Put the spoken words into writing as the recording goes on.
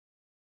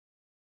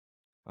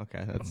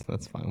Okay,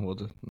 that's fine. We'll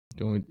just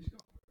do you want me-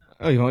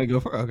 Oh, you want to go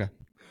for it? Okay.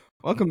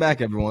 Welcome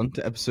back, everyone,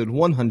 to episode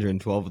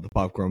 112 of the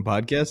Popcorn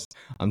Podcast.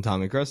 I'm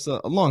Tommy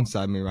Cresta,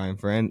 alongside me, Ryan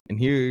Ferrand, and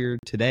here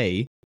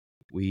today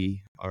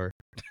we are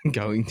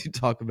going to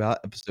talk about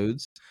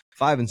episodes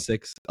 5 and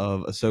 6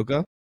 of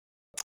AHSOKA.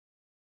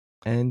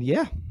 And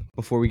yeah,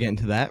 before we get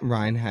into that,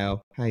 Ryan,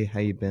 how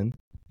you been?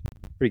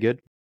 Pretty good.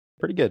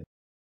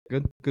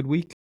 Good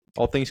week.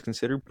 All things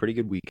considered, pretty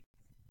good week.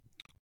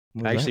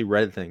 What was I actually that?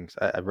 read things.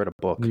 I read a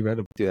book. You read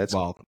a Dude, that's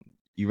well.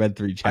 You read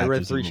 3 chapters. I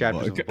read 3 of a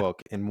chapters book. of a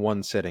book in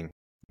one sitting.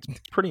 It's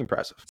pretty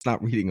impressive. It's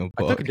not reading a book.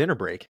 I took a dinner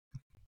break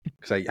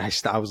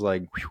because I was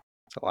like, whew,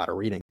 it's a lot of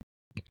reading.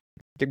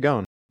 Keep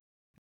going.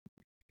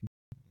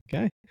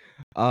 Okay.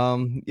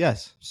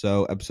 Yes.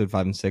 So episode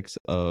 5 and 6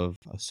 of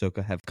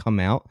AHSOKA have come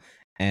out,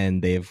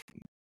 and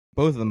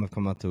both of them have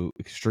come out to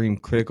extreme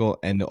critical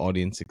and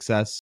audience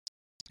success,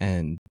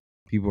 and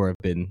people have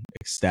been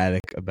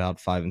ecstatic about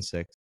 5 and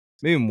 6.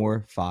 Maybe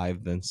more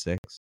 5 than 6,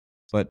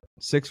 but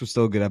 6 was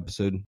still a good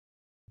episode.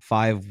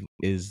 5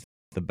 is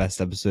the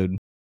best episode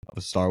of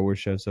a Star Wars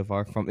show so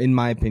far. In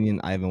my opinion,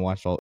 I haven't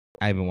watched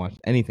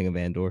anything of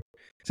Andor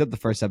except the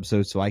first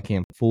episode, so I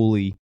can't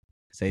fully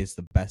say it's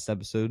the best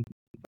episode.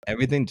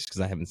 Everything, just because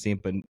I haven't seen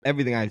it, but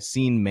everything I've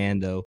seen,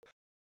 Mando,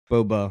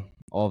 Boba,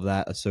 all of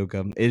that,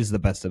 Ahsoka, is the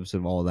best episode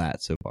of all of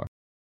that so far.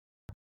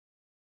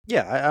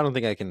 Yeah, I don't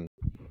think I can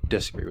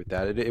disagree with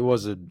that. It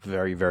was a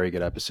very, very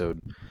good episode.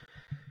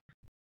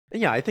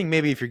 Yeah, I think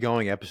maybe if you're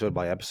going episode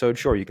by episode,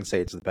 sure, you can say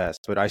it's the best,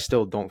 but I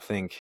still don't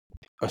think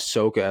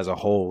Ahsoka as a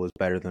whole is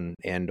better than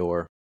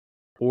Andor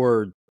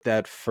or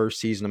that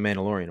first season of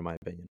Mandalorian, in my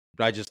opinion.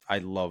 But I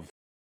love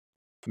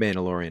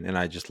Mandalorian, and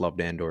I just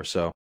loved Andor,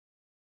 so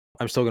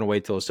I'm still going to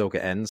wait till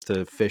Ahsoka ends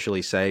to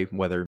officially say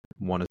whether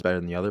one is better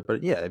than the other.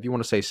 But yeah, if you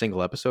want to say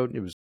single episode,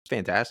 it was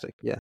fantastic.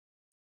 Yeah.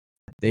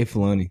 Dave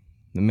Filoni,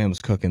 the man was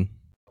cooking.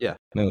 Yeah.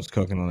 The man was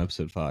cooking on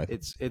episode 5.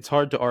 It's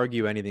hard to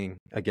argue anything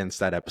against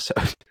that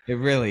episode. It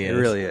really is. It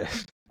really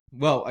is.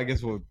 Well, I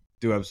guess we'll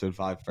do episode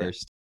 5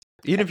 first.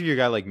 Even if you're a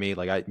guy like me,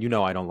 like I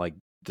don't like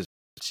the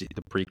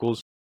prequels.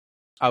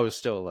 I was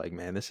still like,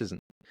 man, this isn't,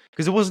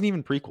 because it wasn't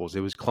even prequels.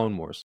 It was Clone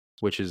Wars,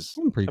 which is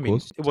Prequels. I mean,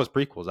 it was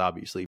prequels,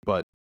 obviously,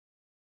 but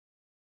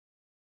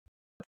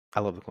I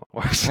love the Clone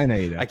Wars. I know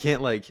you do. I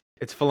can't, like,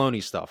 it's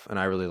Filoni stuff, and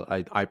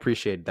I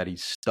appreciate that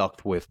he's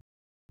stuck with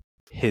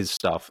his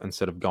stuff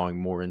instead of going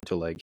more into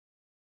like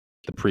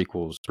the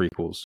prequels.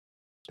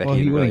 That Well,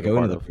 he wouldn't really go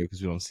part into the of. prequels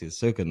because we don't see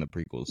Ahsoka in the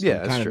prequels. So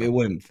Yeah, that's true. It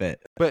wouldn't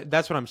fit. But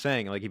that's what I'm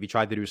saying. Like, if you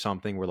tried to do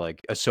something where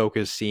like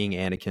Ahsoka's seeing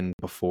Anakin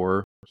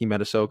before he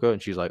met Ahsoka,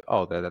 and she's like,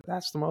 "Oh,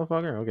 that's the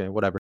motherfucker." Okay,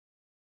 whatever.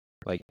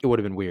 Like, it would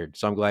have been weird.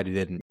 So I'm glad he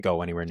didn't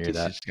go anywhere near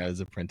that. She just got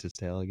his apprentice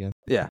tail again.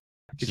 Yeah.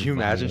 Could you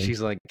imagine? Violent.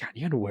 She's like, "God,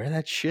 you had to wear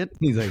that shit?"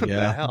 He's like, What the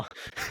yeah. hell?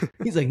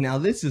 He's like, now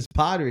this is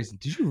pod racing.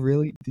 Did you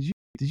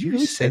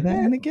really say that,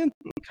 Anakin?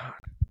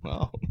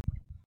 God.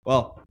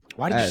 Well.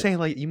 Why did you say,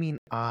 like, you mean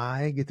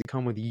I get to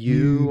come with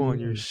you on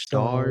your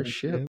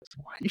starship?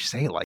 Why did you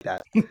say it like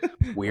that,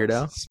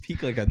 weirdo?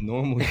 Speak like a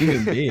normal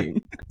human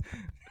being.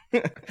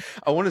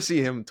 I want to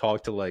see him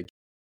talk to, like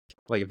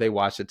if they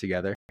watched it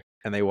together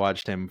and they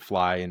watched him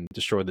fly and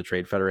destroy the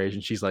Trade Federation.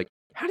 She's like,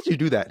 how did you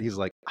do that? He's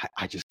like,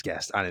 I just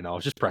guessed. I don't know. I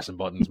was just pressing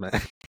buttons,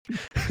 man.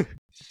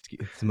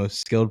 It's the most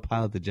skilled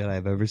pilot the Jedi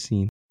I've ever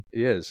seen.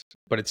 He is.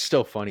 But it's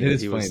still funny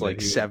that he was, like,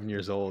 7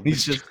 years old.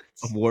 He's just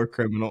a war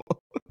criminal.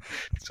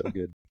 So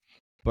good.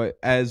 But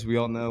as we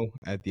all know,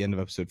 at the end of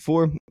episode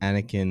 4,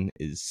 Anakin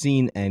is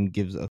seen and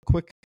gives a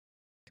quick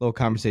little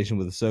conversation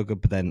with Ahsoka,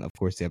 but then, of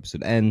course, the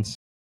episode ends.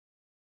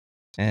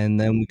 And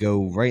then we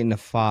go right into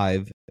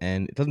 5,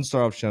 and it doesn't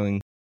start off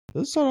showing...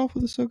 Does it start off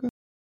with Ahsoka?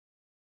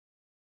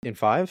 In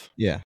 5?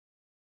 Yeah.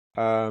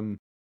 Oh,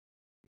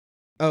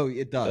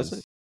 it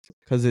does.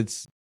 Because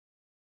it's...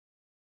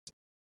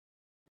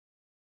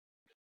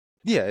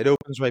 Yeah, it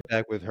opens right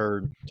back with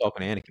her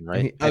talking to Anakin,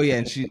 right? Oh, yeah,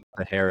 and she...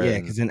 The hair. Yeah,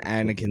 because then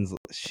Anakin's...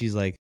 She's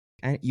like,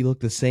 you look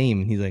the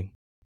same. And he's like,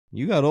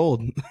 you got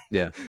old.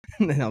 Yeah.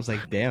 And then I was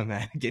like, damn,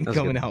 Anakin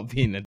coming out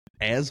being an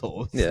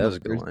asshole. Yeah, that was a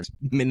good line.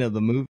 Minute of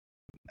the movie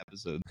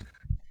episode.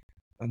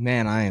 But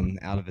man, I am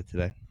out of it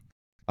today.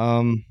 I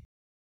don't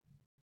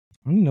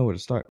even know where to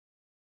start.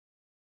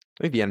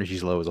 I think the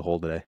energy's low as a whole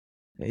today.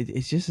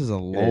 It's just as a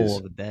lull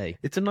of a day.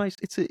 It's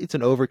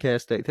an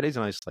overcast day. Today's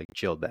a nice, like,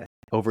 chill day.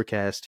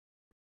 Overcast,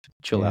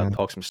 chill out,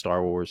 talk some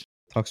Star Wars.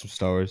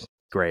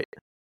 Great.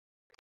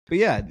 But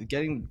yeah,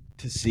 getting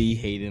to see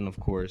Hayden, of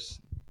course.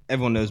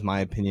 Everyone knows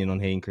my opinion on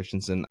Hayden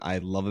Christensen. I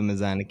love him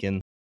as Anakin.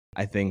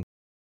 I think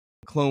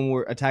Clone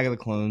War, Attack of the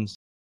Clones,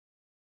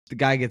 the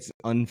guy gets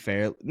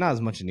unfair, not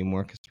as much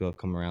anymore because people have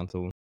come around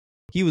to him.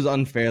 He was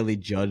unfairly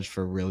judged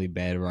for really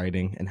bad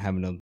writing and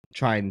having to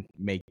try and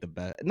make the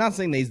best. Not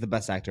saying that he's the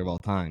best actor of all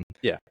time.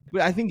 Yeah.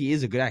 But I think he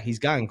is a good actor. He's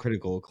gotten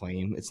critical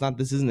acclaim.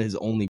 This isn't his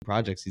only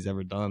projects he's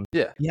ever done.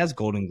 Yeah. He has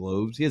Golden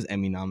Globes. He has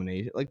Emmy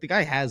nominations. Like, the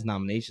guy has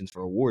nominations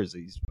for awards that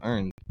he's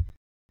earned.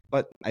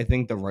 But I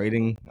think the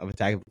writing of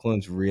Attack of the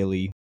Clones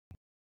really,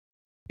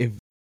 if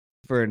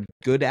for a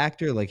good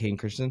actor like Hayden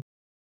Christensen,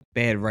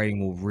 bad writing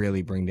will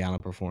really bring down a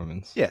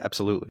performance. Yeah,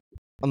 absolutely.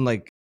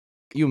 Unlike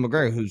Ewan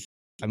McGregor, who's,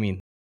 I mean,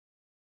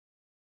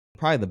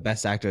 probably the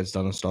best actor that's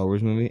done a Star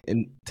Wars movie.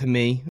 And to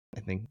me, I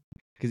think,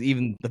 because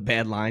even the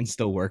bad lines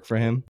still work for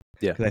him.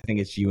 Yeah. Because I think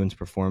it's Ewan's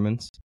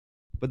performance.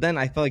 But then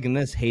I felt like in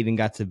this, Hayden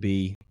got to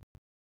be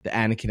the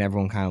Anakin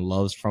everyone kind of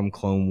loves from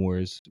Clone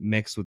Wars,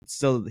 mixed with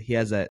still he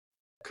has that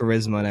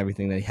charisma and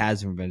everything that he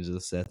has in Revenge of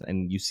the Sith,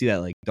 and you see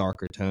that like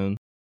darker tone.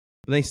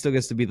 But then he still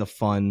gets to be the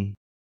fun,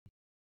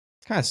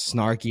 kind of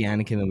snarky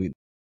Anakin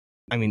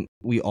that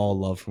we all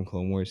love from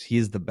Clone Wars. He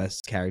is the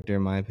best character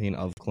in my opinion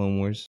of Clone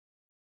Wars,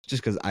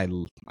 just because I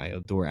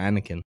adore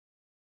Anakin.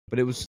 But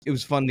it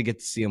was fun to get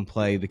to see him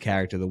play the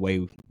character the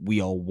way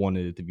we all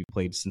wanted it to be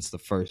played since the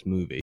first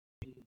movie,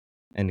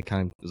 and it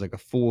kind of was like a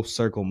full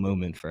circle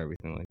moment for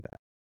everything like that.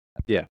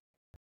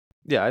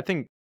 Yeah, I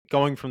think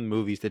going from the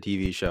movies to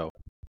TV show,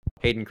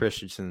 Hayden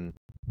Christensen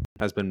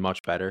has been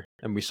much better,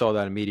 and we saw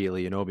that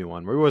immediately in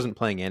Obi-Wan, where he wasn't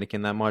playing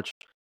Anakin that much,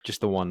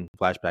 just the one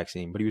flashback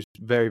scene, but he was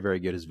very, very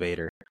good as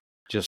Vader.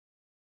 Just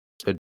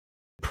a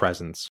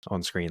presence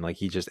on screen. Like,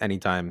 he just,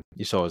 anytime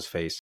you saw his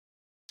face,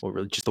 or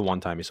really just the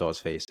one time you saw his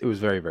face, it was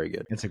very, very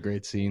good. It's a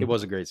great scene. It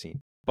was a great scene.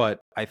 But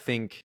I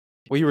think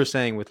what you were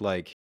saying with,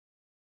 like,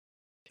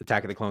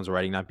 Attack of the Clones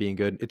writing not being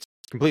good, it's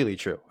completely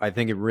true. I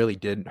think it really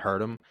did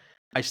hurt him.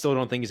 I still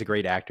don't think he's a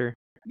great actor.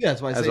 Yeah,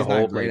 that's why I say As a he's not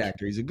whole, a great like-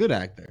 actor. He's a good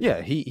actor.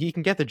 Yeah, he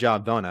can get the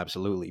job done,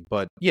 absolutely.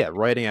 But yeah,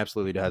 writing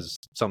absolutely has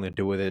something to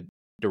do with it.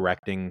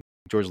 Directing,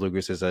 George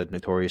Lucas is a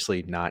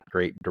notoriously not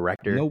great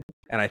director. Nope.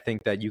 And I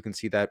think that you can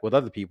see that with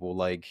other people,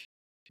 like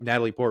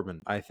Natalie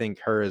Portman. I think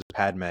her as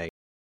Padme.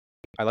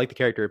 I like the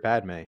character of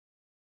Padme.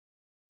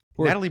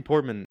 Natalie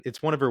Portman,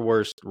 it's one of her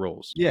worst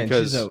roles. Yeah, and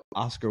because she's an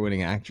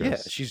Oscar-winning actress. yeah,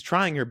 she's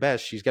trying her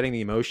best. She's getting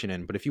the emotion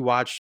in. But if you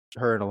watch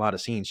her in a lot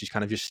of scenes, she's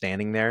kind of just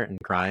standing there and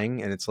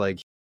crying. And it's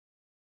like,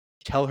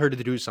 tell her to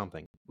do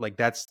something. Like,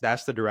 that's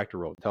the director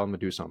role. Tell him to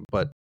do something.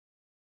 But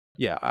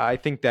yeah, I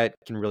think that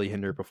can really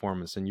hinder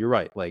performance. And you're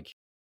right. Like,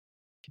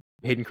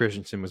 Hayden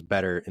Christensen was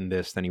better in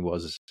this than he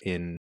was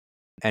in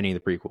any of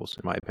the prequels,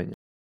 in my opinion.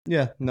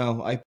 Yeah,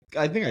 no,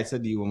 I think I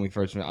said to you when we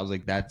first met, I was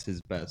like, that's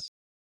his best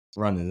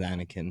run as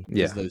Anakin.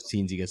 Yeah. Is those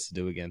scenes he gets to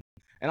do again.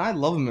 And I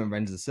love him in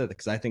Revenge of the Sith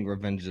because I think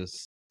Revenge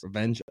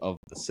of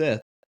the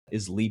Sith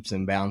is leaps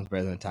and bounds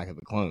better than Attack of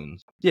the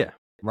Clones. Yeah.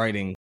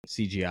 Writing,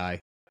 CGI.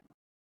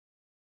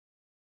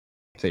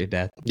 Say your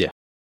dad. Yeah.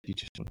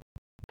 Future son.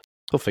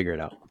 He'll figure it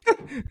out.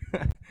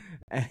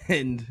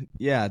 And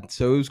yeah,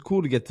 so it was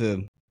cool to get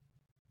to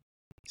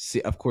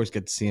see, of course,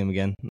 get to see him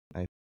again.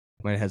 I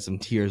might have had some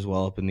tears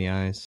well up in the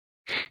eyes.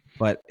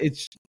 But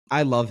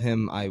I love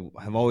him. I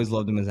have always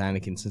loved him as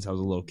Anakin since I was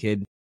a little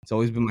kid. It's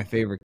always been my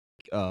favorite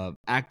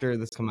actor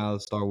that's come out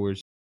of Star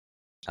Wars.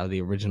 Out of the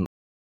original,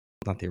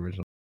 not the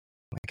original.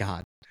 Oh my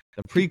God,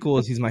 the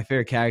prequels. He's my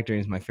favorite character.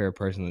 And he's my favorite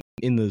person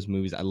in those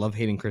movies. I love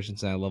Hayden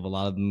Christensen. I love a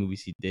lot of the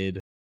movies he did,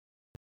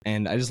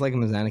 and I just like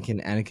him as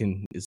Anakin.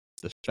 Anakin is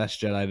the best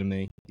Jedi to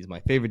me. He's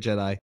my favorite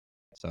Jedi.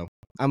 So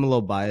I'm a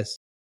little biased.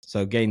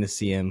 So getting to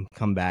see him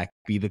come back,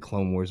 be the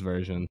Clone Wars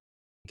version,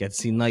 get to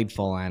see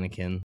Nightfall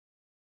Anakin.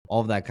 All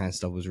of that kind of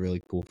stuff was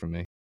really cool for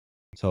me.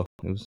 So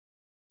I feel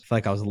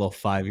like I was a little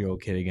 5-year-old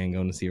kid again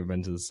going to see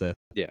Revenge of the Sith.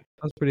 Yeah.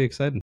 I was pretty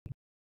excited.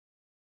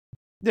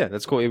 Yeah,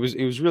 that's cool. It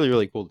was really,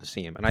 really cool to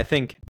see him. And I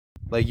think,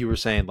 like you were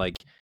saying, like,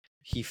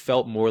 he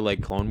felt more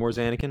like Clone Wars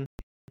Anakin.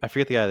 I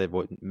forget the guy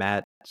that,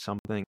 Matt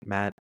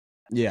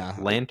Yeah.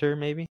 Lanter,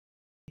 maybe?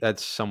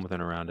 That's something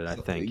around it, I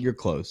think. You're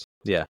close.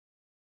 Yeah.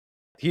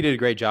 He did a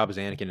great job as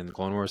Anakin in the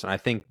Clone Wars, and I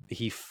think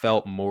he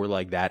felt more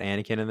like that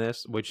Anakin in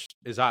this, which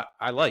is I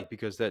like,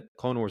 because that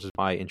Clone Wars is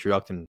my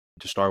introduction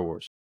to Star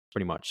Wars,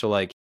 pretty much. So,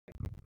 like,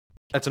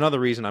 that's another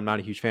reason I'm not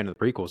a huge fan of the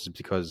prequels, is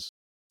because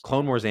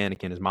Clone Wars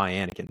Anakin is my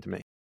Anakin to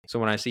me. So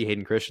when I see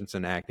Hayden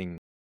Christensen acting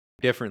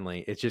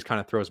differently, it just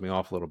kind of throws me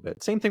off a little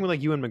bit. Same thing with,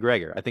 like, Ewan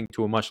McGregor, I think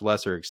to a much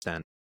lesser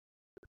extent.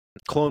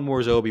 Clone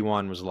Wars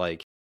Obi-Wan was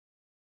like,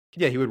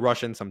 yeah, he would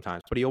rush in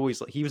sometimes, but he was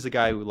the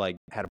guy who, like,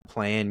 had a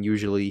plan.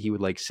 Usually he would,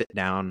 like, sit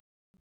down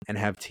and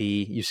have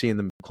tea. You see in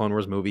the Clone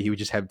Wars movie, he would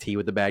just have tea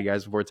with the bad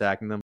guys before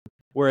attacking them.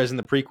 Whereas in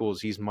the prequels,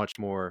 he's much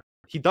more,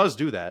 he does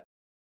do that.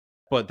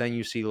 But then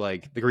you see,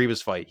 like, the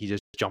Grievous fight, he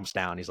just jumps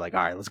down. He's like,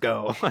 all right, let's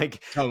go.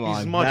 Like, Come on,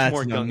 he's much that's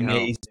more an gung-ho.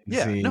 amazing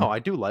Yeah, scene. no, I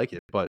do like it,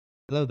 but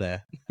Hello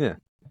there. yeah,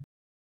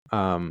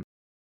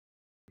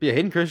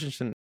 Hayden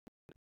Christensen,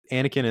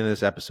 Anakin in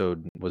this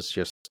episode was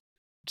just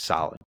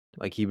solid.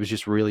 Like, he was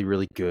just really,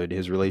 really good.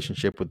 His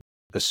relationship with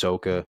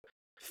Ahsoka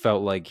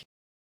felt like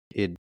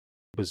it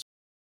was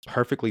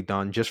perfectly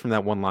done, just from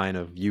that one line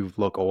of "you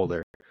look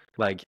older."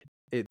 Like,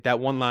 that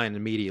one line,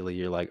 immediately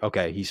you're like,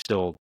 okay,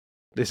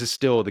 this is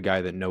still the guy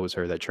that knows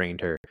her, that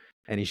trained her,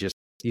 and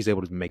he's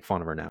able to make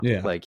fun of her now.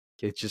 Yeah. Like,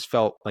 it just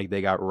felt like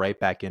they got right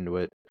back into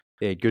it.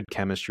 They had good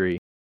chemistry.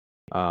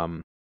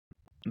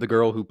 The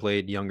girl who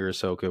played younger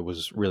Ahsoka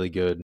was really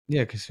good.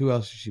 Yeah, because who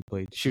else did she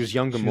play? She was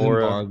young She was in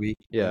Gamora. Barbie.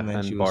 Yeah, and then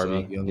and she was,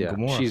 Barbie. young Yeah,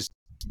 Gamora. she's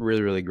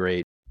really, really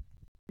great.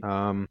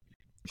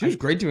 She was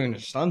great doing her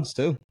stunts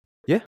too.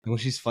 Yeah. When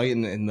she's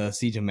fighting in the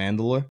Siege of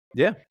Mandalore.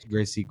 Yeah. It's a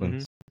great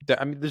sequence.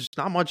 I mean, there's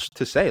not much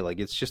to say. Like,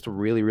 it's just a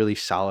really, really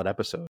solid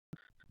episode.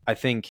 I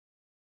think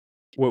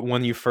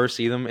when you first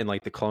see them in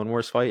like the Clone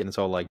Wars fight and it's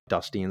all like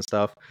dusty and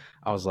stuff,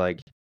 I was like,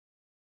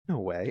 no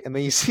way. And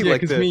then you see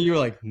like because me and you were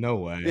like, no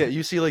way.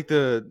 you see like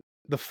the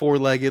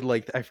four-legged,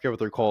 like I forget what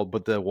they're called,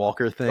 but the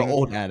walker The thing.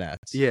 old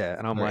AT-ATs. Yeah,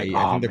 and I'm Or like,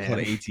 I oh think they're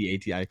man. called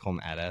AT-AT. I call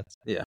them AT-ATs.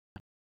 Yeah.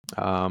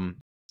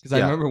 Because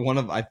I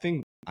remember I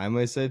think I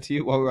might have said it to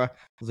you while we were, I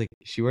was like,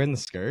 is she wearing the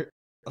skirt?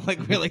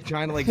 Like, we're like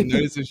trying to like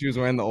notice if she was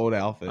wearing the old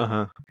outfit.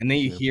 Uh-huh. And then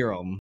you hear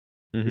him.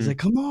 He's like,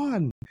 come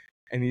on.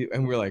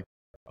 And we're like,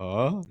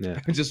 yeah.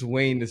 Just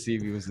waiting to see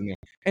if he was in there.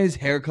 And his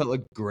haircut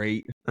looked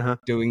great.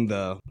 Doing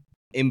the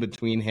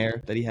in-between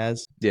hair that he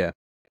has. Yeah.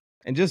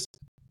 And just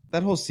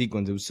that whole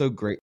sequence, it was so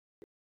great.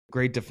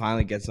 Great to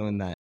finally get something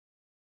that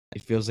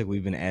it feels like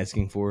we've been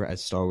asking for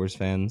as Star Wars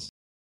fans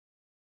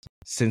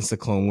since the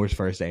Clone Wars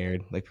first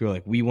aired. Like, people are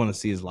like, we want to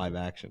see his live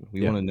action.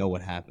 We want to know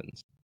what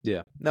happens.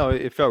 Yeah. No,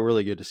 it felt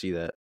really good to see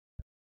that.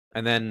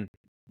 And then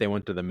they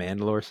went to the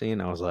Mandalore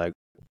scene. I was like,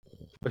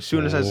 as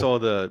soon as I saw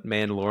the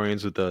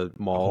Mandalorians with the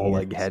Maul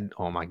like head,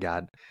 oh my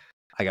god,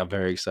 I got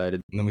very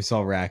excited. And then we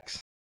saw Rex.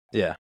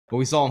 Yeah. But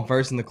we saw him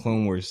first in the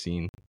Clone Wars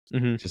scene.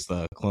 Just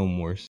the Clone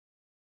Wars.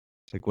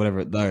 Like,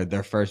 whatever,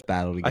 their first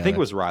battle together. I think it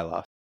was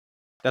Ryloth.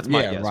 That's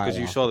my guess. Because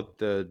you saw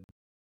the,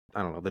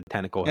 I don't know, the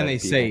tentacle head. And they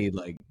say,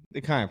 like,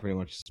 they kind of pretty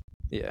much.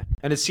 Yeah.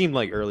 And it seemed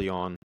like early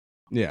on.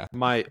 Yeah.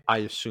 I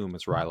assume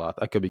it's Ryloth.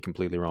 I could be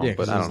completely wrong,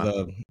 but I don't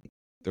know.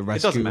 The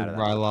rescue of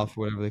Ryloth,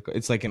 whatever they call it.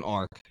 It's like an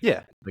arc.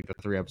 Yeah. Like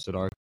a 3-episode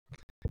arc.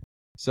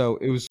 So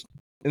it was,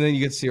 and then you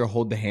get to see her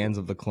hold the hands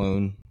of the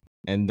clone,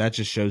 and that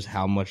just shows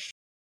how much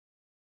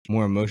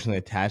more emotionally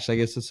attached, I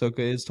guess, Ahsoka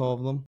is to all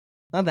of them.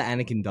 Not that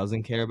Anakin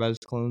doesn't care about his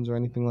clones or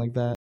anything like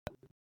that,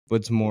 but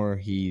it's more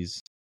he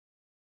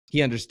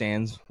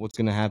understands what's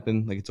going to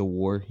happen. Like, it's a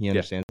war. He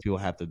understands people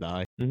have to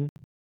die.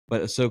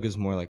 But Ahsoka's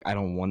more like, I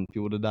don't want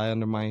people to die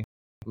under my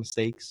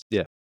mistakes.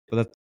 Yeah. But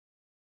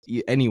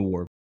that's any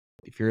war.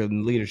 If you're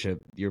in leadership,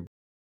 you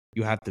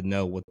have to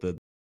know what the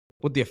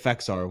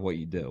effects are of what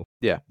you do.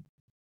 Yeah.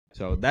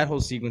 So that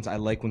whole sequence, I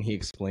like when he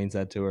explains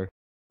that to her.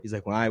 He's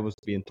like, when I was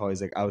being taught,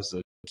 he's like, I was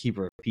a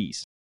keeper of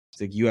peace.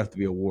 He's like, you have to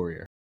be a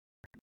warrior.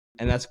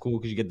 And that's cool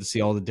because you get to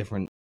see all the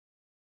different,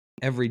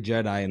 every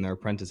Jedi and their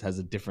apprentice has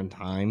a different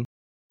time,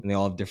 and they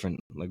all have different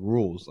like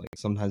rules. Like,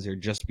 sometimes they're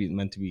just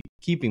meant to be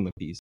keeping the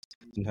peace.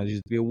 Sometimes you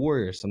have to be a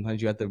warrior.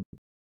 Sometimes you have to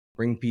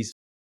bring peace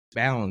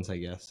balance, I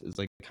guess. It's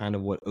like kind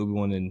of what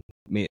Obi-Wan and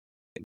I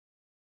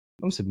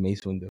almost said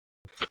Mace Windu.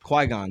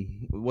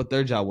 Qui-Gon, what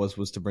their job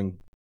was to bring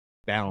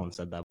balance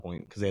at that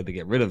point because they had to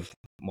get rid of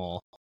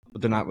Maul,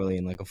 but they're not really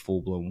in like a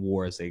full-blown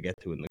war as they get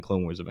to in the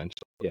Clone Wars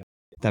eventually. Yeah.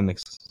 That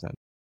makes sense.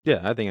 Yeah,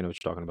 I think I know what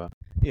you're talking about.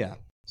 Yeah.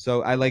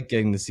 So I like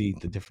getting to see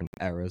the different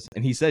eras.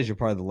 And he says you're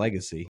part of the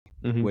legacy,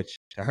 which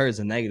to her is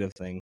a negative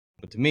thing,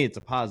 but to me it's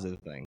a positive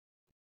thing.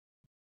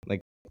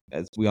 Like,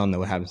 as we all know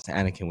what happens to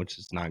Anakin, which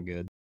is not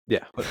good.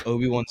 Yeah. But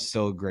Obi-Wan's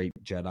still a great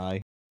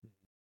Jedi.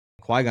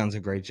 Qui-Gon's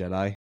a great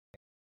Jedi.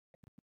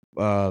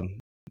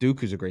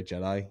 Dooku's a great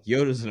Jedi.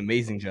 Yoda's an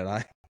amazing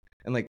Jedi.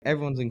 And like,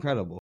 everyone's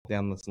incredible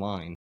down this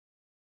line.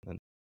 I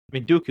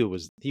mean, Dooku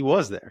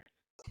was there.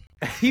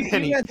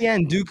 Even at the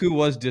end, Dooku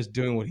was just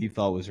doing what he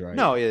thought was right.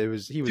 No, he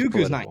was.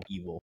 Dooku's not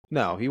evil.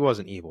 No, he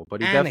wasn't evil,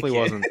 but he definitely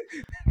wasn't.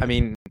 I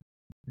mean,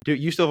 dude,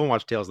 you still haven't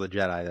watched Tales of the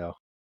Jedi, though.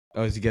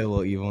 Oh, does he get a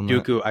little evil in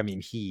Dooku, that? I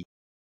mean, he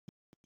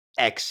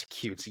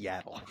executes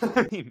Yaddle.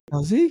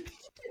 Does he?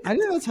 I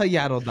didn't know that's how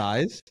Yaddle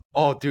dies.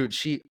 Oh, dude,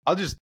 I'll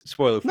just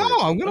spoil it for you. No,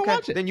 I'm going to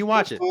watch it. Then you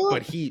watch it.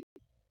 But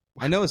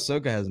I know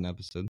Ahsoka has an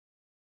episode.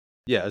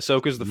 Yeah,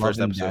 Ahsoka's the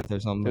first episode. Or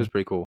something. It was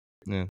pretty cool.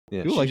 Yeah.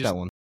 You like that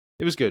one.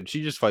 It was good.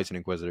 She just fights an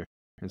Inquisitor.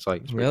 It's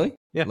like, really? Cool.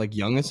 Yeah. Like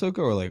young Ahsoka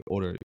or like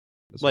older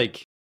Ahsoka?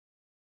 Like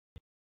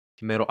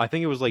middle. I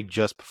think it was like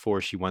just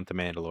before she went to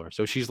Mandalore.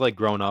 So she's like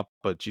grown up,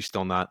 but she's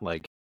still not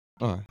like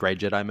Grey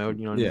Jedi mode,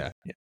 you know what I mean?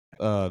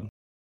 Yeah.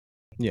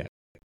 Yeah.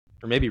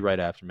 Or maybe right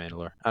after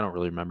Mandalore. I don't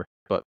really remember.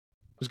 But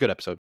it was a good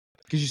episode.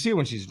 Because you see her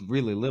when she's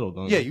really little,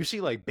 don't you? Yeah, you see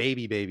like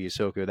baby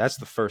Ahsoka. That's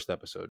the first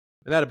episode.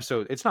 And that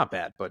episode, it's not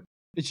bad, but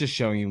it's just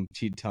showing you,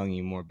 telling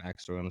you more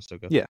backstory on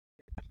Ahsoka. Yeah.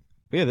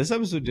 But yeah, this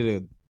episode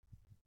did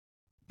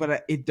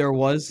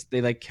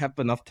they like kept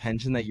enough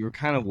tension that you were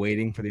kind of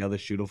waiting for the other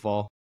shoe to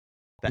fall.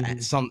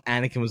 That some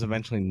Anakin was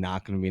eventually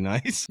not going to be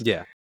nice.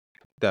 Yeah,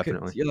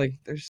 definitely. You're like,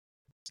 there's.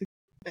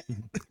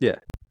 Yeah,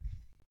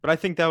 but I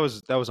think that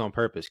was on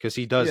purpose because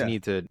he does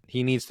need to.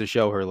 He needs to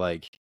show her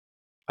like.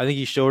 I think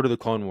he showed her the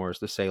Clone Wars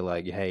to say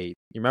like, hey,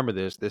 you remember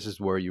this? This is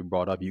where you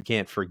brought up. You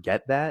can't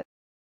forget that.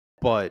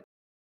 But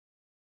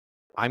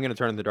I'm going to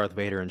turn into Darth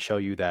Vader and show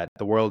you that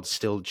the world's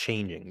still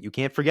changing. You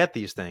can't forget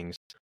these things.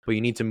 But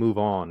you need to move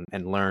on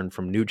and learn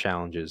from new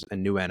challenges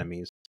and new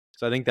enemies.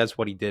 So I think that's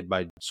what he did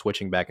by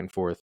switching back and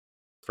forth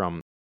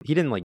from... He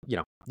didn't like,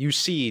 you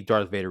see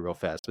Darth Vader real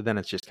fast, but then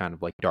it's just kind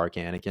of like Dark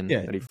Anakin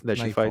that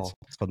she fights.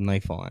 It's called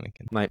Nightfall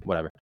Anakin.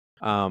 Whatever.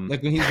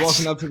 Like when he's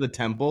walking up to the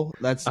temple,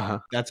 that's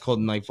called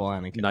Nightfall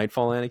Anakin.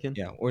 Nightfall Anakin?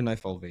 Yeah, or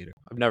Nightfall Vader.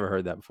 I've never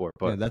heard that before,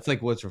 but yeah, that's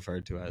like what's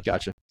referred to as.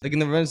 gotcha. Like in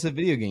the Revenge of the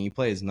video game, you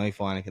play as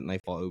Nightfall Anakin,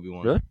 Nightfall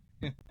Obi-Wan. Really?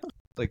 Yeah,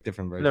 it's like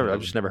different versions.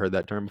 I've just never heard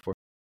that term before.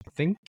 I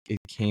think it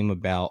came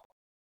about.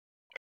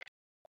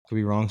 Could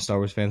be wrong, Star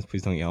Wars fans.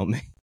 Please don't yell at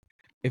me.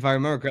 If I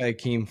remember correctly, it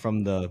came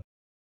from the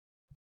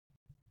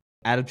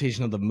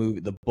adaptation of the movie,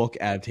 the book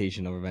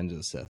adaptation of Revenge of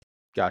the Sith.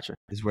 Gotcha.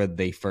 Is where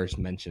they first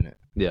mention it.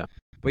 Yeah.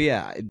 But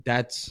yeah,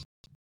 that's,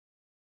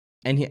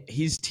 and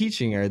he's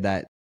teaching her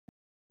that,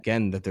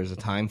 again, that there's a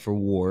time for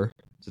war,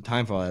 there's a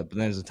time for all that, but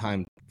then there's a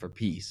time for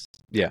peace.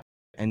 Yeah.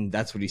 And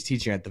that's what he's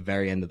teaching her at the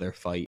very end of their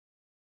fight.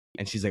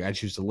 And she's like, I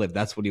choose to live.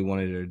 That's what he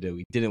wanted her to do.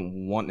 He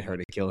didn't want her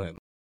to kill him.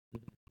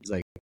 He's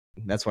like,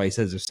 that's why he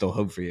says there's still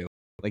hope for you.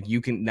 Like,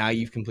 you can, now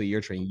you've completed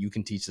your training, you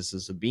can teach this to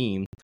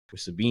Sabine,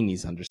 which Sabine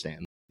needs to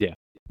understand. Yeah.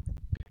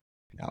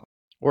 No.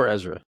 Or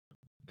Ezra.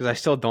 Because I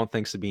still don't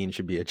think Sabine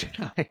should be a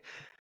Jedi.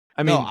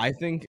 I mean, no, I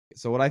think,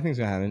 so what I think is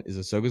going to happen is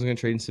Ahsoka's going to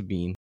train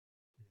Sabine,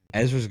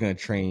 Ezra's going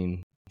to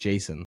train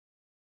Jason.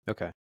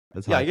 Okay.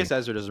 That's I guess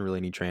Ezra doesn't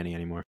really need training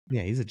anymore.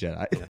 Yeah, he's a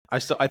Jedi. Yeah.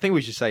 I think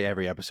we should say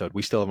every episode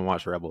we still haven't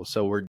watched Rebels,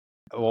 so we're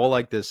all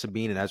like the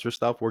Sabine and Ezra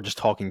stuff. We're just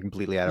talking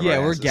completely out of our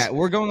asses.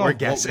 We're going We're off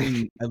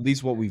guessing. at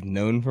least what we've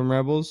known from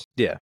Rebels.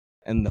 Yeah,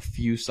 and the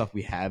few stuff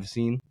we have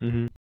seen.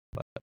 Mm-hmm.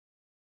 But,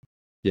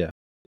 yeah,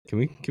 can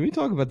we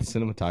talk about the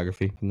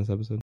cinematography from this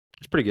episode?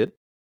 It's pretty good.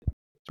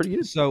 Pretty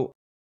good. So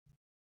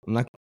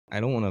I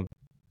don't want to.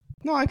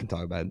 No, I can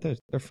talk about it.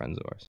 They're friends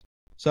of ours.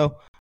 So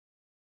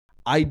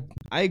I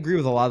agree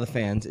with a lot of the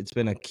fans. It's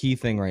been a key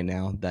thing right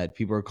now that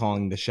people are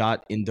calling the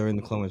shot during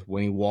the Clone Wars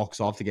when he walks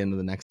off to get into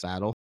the next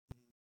battle,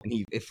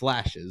 and it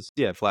flashes.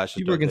 Yeah, it flashes.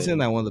 People are considering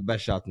that one of the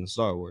best shots in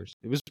Star Wars.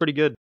 It was pretty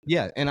good.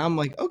 Yeah, and I'm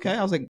like, okay.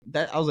 I was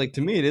like,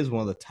 to me, it is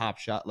one of the top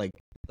shot. Like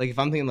if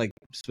I'm thinking like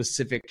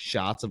specific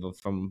shots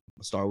from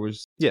a Star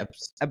Wars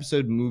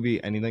episode,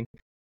 movie, anything.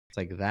 It's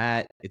like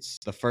that. It's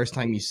the first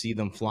time you see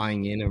them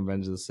flying in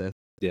Revenge of the Sith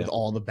with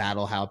all the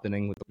battle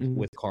happening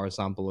with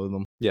Coruscant below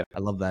them. Yeah, I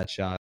love that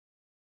shot.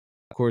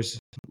 Of course,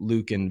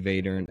 Luke and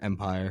Vader and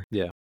Empire.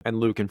 Yeah, and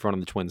Luke in front of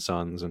the twin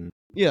sons and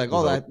like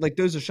all that. Like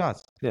those are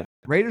shots. Yeah,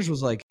 Raiders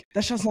was like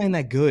that shot's not even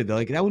that good.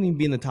 Like that wouldn't even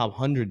be in the top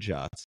 100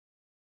 shots.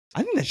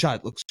 I think that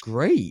shot looks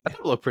great. I thought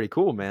it looked pretty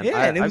cool, man.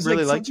 Yeah, and it was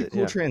really such a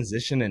cool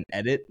transition and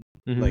edit,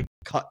 like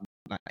not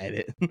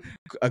edit,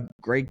 a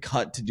great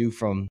cut to do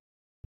from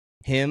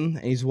him,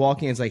 and he's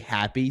walking. It's like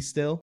happy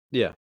still.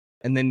 Yeah,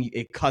 and then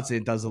it cuts.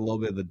 It does a little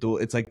bit of the dual.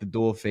 It's like the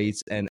dual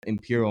fates and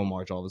Imperial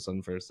March all of a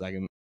sudden for a second,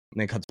 and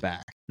then it cuts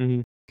back.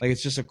 Like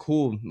it's just a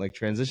cool like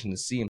transition to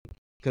see him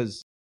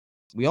because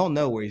we all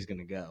know where he's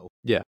gonna go.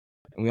 Yeah,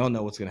 and we all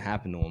know what's gonna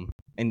happen to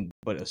him.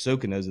 But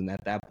Ahsoka knows, and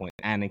at that point,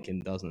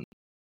 Anakin doesn't.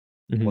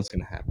 What's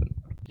gonna happen?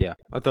 Yeah,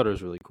 I thought it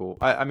was really cool.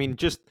 I mean,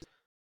 just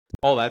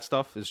all that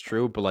stuff is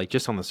true, but like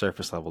just on the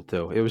surface level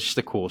too, it was just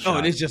a cool shot. Oh,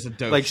 it is just a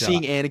dope like shot.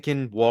 Seeing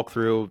Anakin walk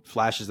through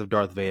flashes of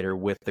Darth Vader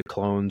with the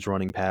clones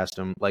running past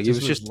him. Like it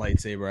was just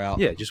lightsaber out.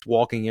 Yeah, just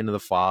walking into the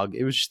fog.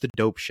 It was just a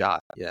dope shot.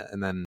 Yeah,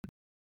 and then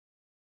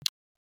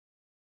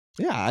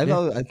I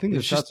think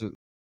the shots were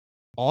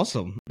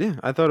awesome. Yeah,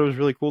 I thought it was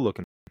really cool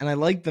looking, and I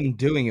like them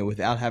doing it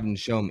without having to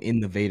show him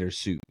in the Vader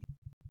suit.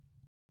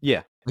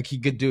 Yeah, like he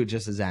could do it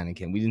just as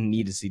Anakin. We didn't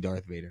need to see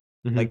Darth Vader.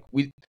 Like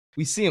we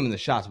see him in the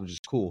shots, which is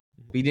cool.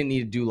 But he didn't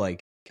need to do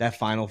like that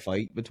final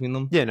fight between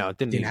them. Yeah, no, it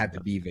didn't have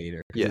to be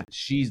Vader. Yeah,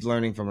 she's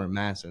learning from her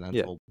master. And that's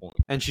the whole point.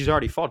 And she's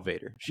already fought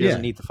Vader. She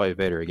doesn't need to fight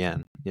Vader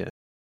again. Yeah,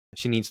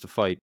 she needs to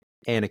fight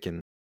Anakin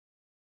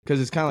because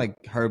it's kind of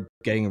like her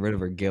getting rid of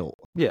her guilt.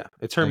 Yeah,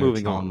 it's her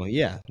moving on.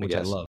 Yeah, which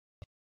I love.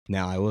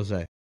 Now I will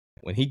say,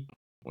 when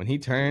he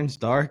turns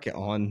dark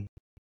on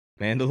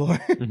Mandalore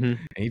and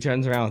he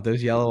turns around with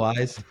those yellow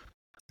eyes,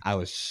 I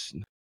was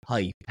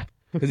hype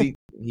because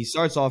he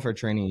starts off her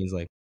training. He's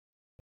like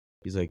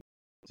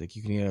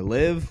you can either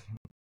live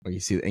or you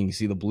see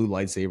the blue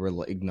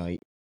lightsaber ignite.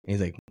 And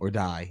he's like, or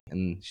die.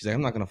 And she's like,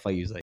 I'm not gonna fight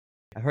you. He's like,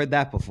 I've heard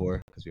that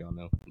before because we all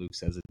know Luke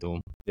says it to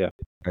him. Yeah,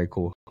 very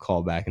cool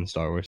callback in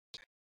Star Wars.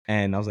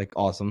 And I was like,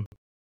 awesome.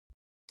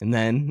 And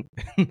then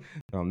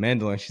on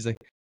Mandalore, she's like,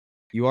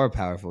 you are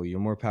powerful. You're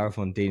more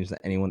powerful and dangerous than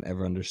anyone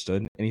ever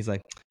understood. And he's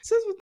like,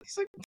 he's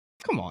like,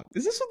 come on,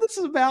 is this what this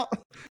is about?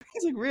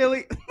 He's like,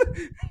 really?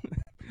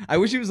 I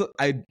wish he was.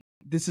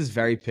 This is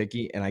very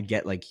picky, and I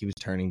get like he was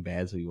turning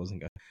bad, so he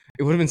wasn't good.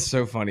 It would have been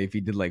so funny if he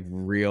did like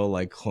real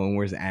like Clone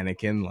Wars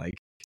Anakin. Like,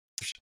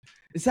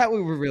 is that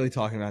what we're really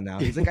talking about now?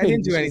 He's like, I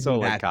didn't do anything so,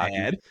 that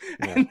bad,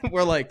 and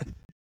we're like,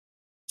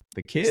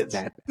 the kids.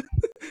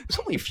 There's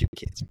only a few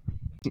kids,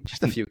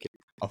 just a few kids.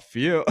 A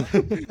few.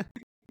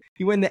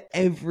 He went to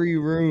every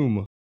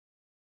room.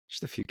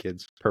 Just a few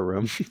kids per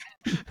room.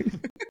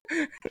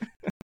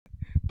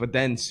 But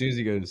then as soon as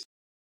he goes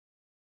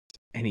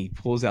and he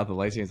pulls out the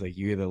lightsaber, he's like,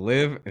 you either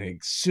live, and as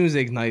soon as they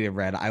ignited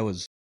red, I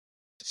was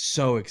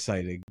so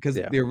excited. Because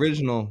the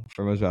original,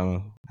 for most, I don't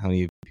know how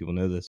many people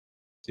know this,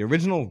 the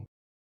original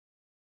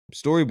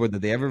storyboard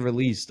that they ever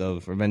released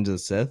of Revenge of the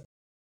Sith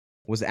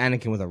was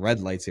Anakin with a red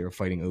lightsaber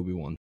fighting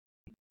Obi-Wan.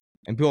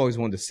 And people always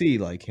wanted to see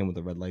like him with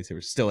the red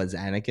lightsaber still as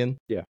Anakin.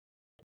 Yeah.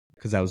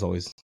 Because that was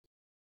always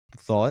the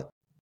thought.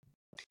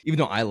 Even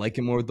though I like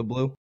it more with the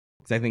blue.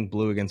 Because I think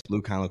blue against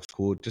blue kind of looks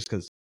cool. Just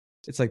because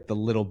it's like the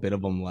little bit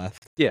of them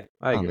left. Yeah,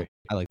 I don't agree. know.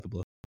 I like the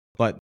blue.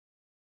 But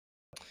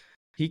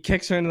he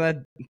kicks her into that.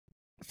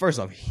 First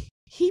off,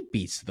 he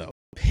beats the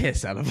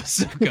piss out of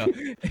Ahsoka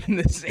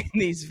in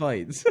these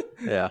fights.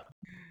 Yeah.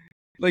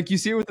 Like you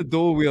see her with the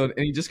dual wield,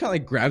 and he just kind of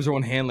like grabs her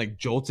one hand, like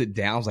jolts it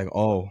down. It's like,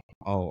 oh,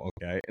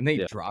 okay, and then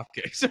he drop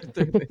kicks her.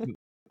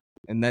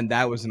 And then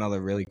that was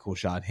another really cool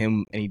shot.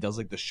 Him, and he does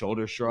like the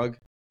shoulder shrug,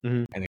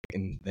 and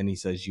then he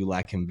says, "You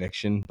lack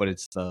conviction," but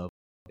it's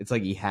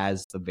like he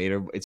has the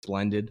Vader. It's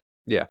blended.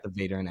 Yeah, the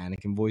Vader and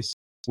Anakin voice,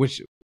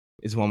 which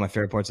is one of my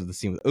favorite parts of the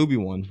scene with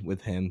Obi-Wan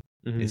with him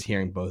is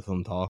hearing both of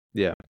them talk.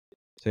 Yeah.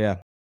 So yeah.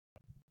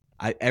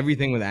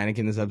 Everything with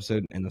Anakin this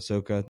episode and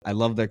Ahsoka, I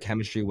love their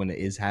chemistry when it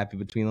is happy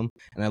between them,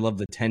 and I love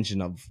the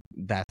tension of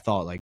that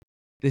thought. Like,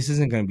 this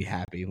isn't going to be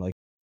happy. Like,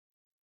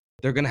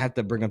 they're going to have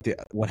to bring up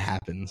what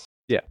happens.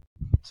 Yeah.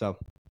 So,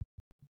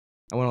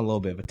 I went on a little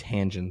bit of a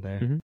tangent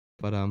there,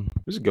 but it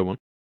was a good one.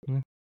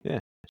 Yeah,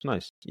 it's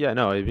nice. Yeah,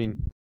 no, I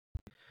mean,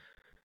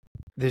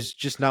 there's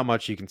just not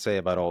much you can say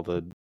about all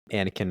the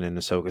Anakin and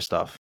Ahsoka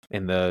stuff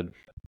in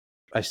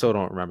I still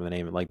don't remember the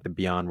name, like the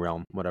Beyond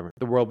Realm, whatever.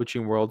 The World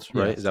Between Worlds,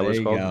 right? Yes, is that what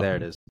it's called? go. There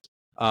it is.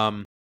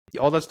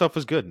 All that stuff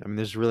was good. I mean,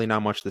 there's really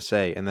not much to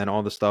say. And then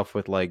all the stuff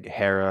with like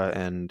Hera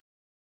and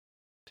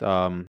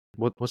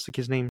what's the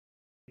kid's name?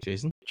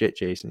 Jason?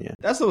 Jason, yeah.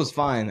 That stuff was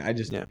fine. I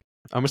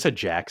almost said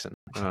Jackson.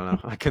 I don't know.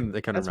 I couldn't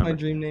That's remember. my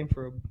dream name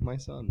for my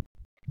son.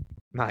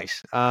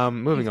 Nice.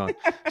 Moving on.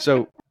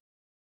 So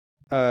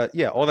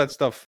yeah, all that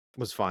stuff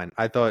was fine.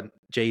 I thought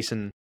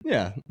Jason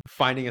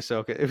finding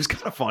Ahsoka, it was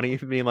kind of funny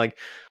being like,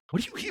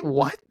 what do you mean?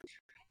 What?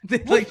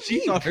 Like she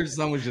thought her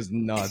son was just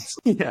nuts.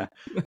 Yeah.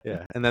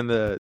 And then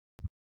the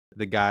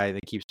guy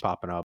that keeps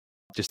popping up,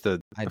 just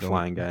the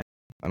flying guy.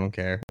 I don't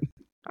care.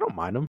 I don't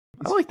mind him.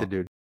 I like the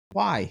dude.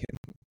 Why?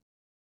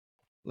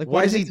 Like,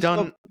 why is he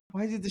done?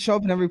 Why does he show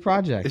up in every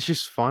project? It's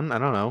just fun. I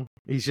don't know.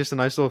 He's just a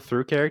nice little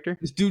through character.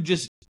 This dude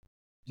just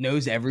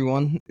knows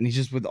everyone, and he's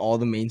just with all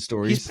the main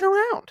stories. He's been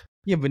around.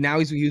 Yeah, but now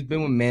he's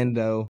been with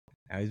Mando.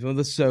 Now he's been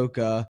with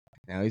Ahsoka.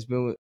 Now he's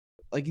been with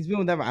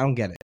everyone. I don't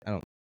get it. I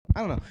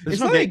don't know. It's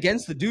nothing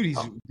against the dude. He's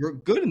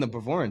good in the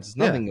performance. It's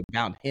nothing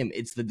about him.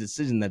 It's the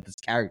decision that this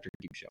character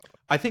keeps showing.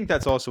 I think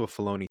that's also a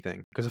Filoni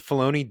thing, because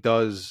Filoni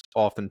does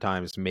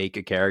oftentimes make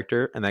a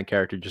character, and that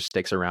character just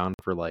sticks around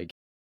for like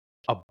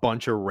a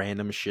bunch of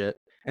random shit.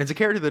 And it's a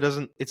character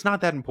that it's not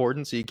that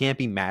important, so you can't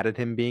be mad at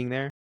him being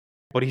there.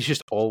 But he's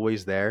just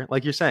always there.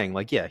 Like you're saying,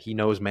 like, yeah, he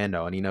knows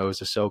Mando and he knows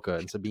Ahsoka,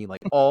 and Sabine,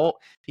 like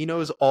he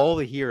knows all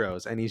the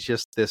heroes, and he's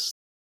just this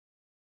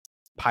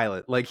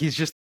pilot. Like he's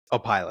just a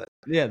pilot.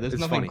 Yeah, there's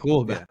nothing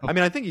cool about him. I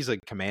mean, I think he's like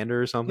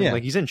commander or something. Yeah.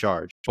 Like he's in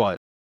charge. But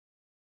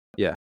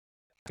yeah.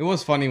 It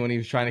was funny when he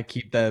was trying to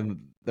keep the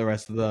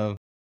rest of the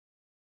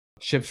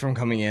ships from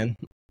coming in.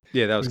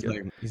 Yeah, that was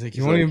good. He's like,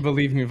 you won't even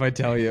believe me if I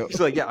tell you. He's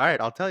like, yeah, all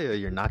right, I'll tell you.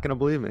 You're not going to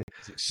believe me.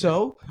 Like,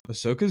 so,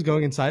 Ahsoka's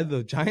going inside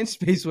the giant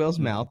space whale's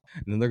mouth,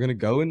 and then they're going to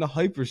go into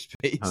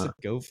hyperspace and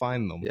go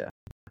find them. Yeah.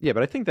 Yeah,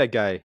 but I think that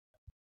guy,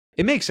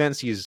 it makes sense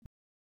he's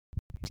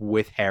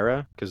with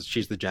Hera, because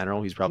she's the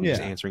general. He's probably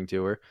just answering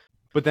to her.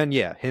 But then,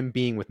 yeah, him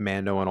being with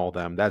Mando and all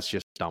them, that's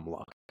just dumb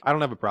luck. I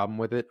don't have a problem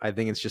with it. I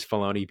think it's just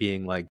Filoni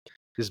being like,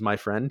 this is my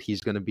friend.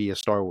 He's going to be a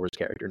Star Wars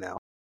character now.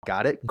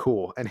 Got it?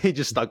 Cool. And he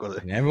just stuck with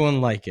it. And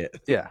everyone liked it.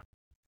 Yeah.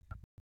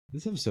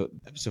 This episode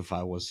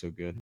 5 was so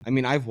good. I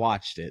mean, I've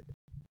watched it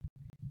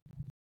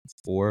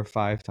 4 or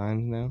 5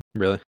 times now.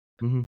 Really?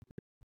 Mm-hmm.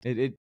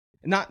 It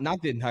not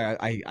the entire.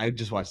 I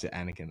just watched the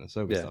Anakin and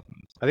Ahsoka stuff.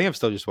 I think I've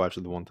still just watched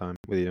it the one time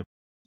with you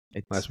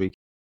last week.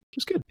 It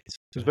was good. It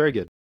was very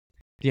good.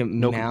 The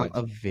amount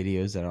of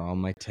videos that are on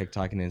my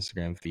TikTok and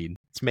Instagram feed.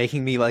 It's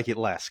making me like it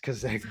less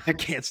because I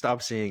can't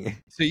stop seeing it.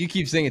 So you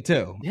keep seeing it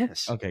too?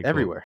 Yes. Okay.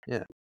 Everywhere. Cool.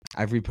 Yeah.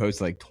 I've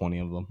reposted like 20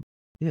 of them.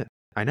 Yeah,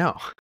 I know.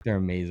 They're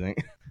amazing.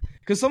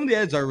 Because some of the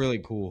edits are really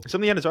cool.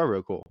 Some of the edits are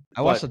real cool.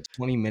 I watched a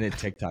 20-minute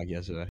TikTok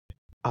yesterday.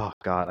 Oh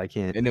God, I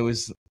can't. And it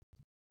was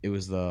they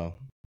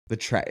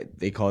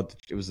call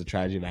it was the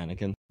tragedy of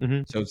Anakin.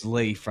 Mm-hmm. So it's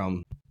Lay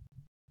from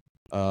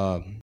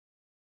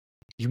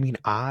You mean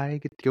I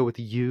get to go with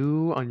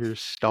you on your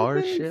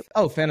starship?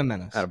 Oh, Phantom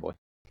Menace. Attaboy.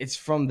 It's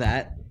from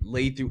that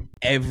laid through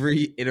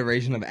every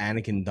iteration of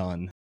Anakin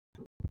done.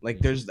 Like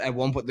there's at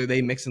one point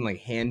they mix in like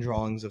hand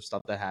drawings of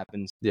stuff that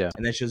happens. Yeah.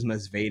 And that shows him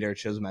as Vader, it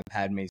shows him at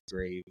Padme's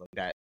grave, like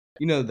that.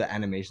 You know the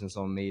animation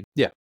someone made?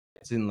 Yeah.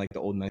 It's in like the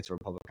old Knights of the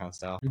Republic kind of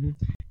style.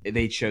 Mm-hmm.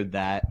 They showed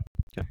that.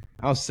 Yeah.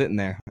 I was sitting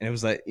there and it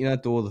was like, you know,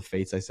 at Duel of the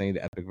Fates, I sang you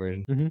the epic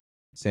version. Mm-hmm.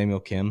 Samuel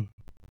Kim.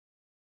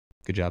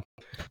 Good job.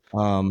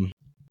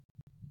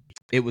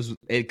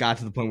 It got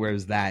to the point where it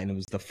was that, and it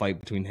was the fight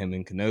between him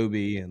and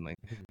Kenobi, and like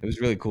it was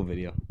a really cool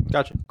video.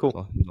 Gotcha.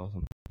 Cool. It was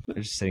awesome. I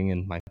was just sitting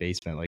in my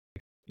basement like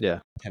 10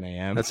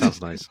 a.m. That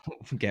sounds nice.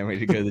 Getting ready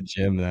to go to the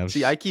gym. And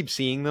See, I keep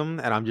seeing them,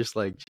 and I'm just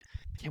like,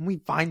 can we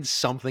find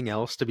something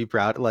else to be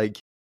proud? Like,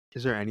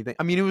 Is there anything?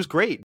 I mean, it was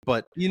great,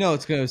 but You know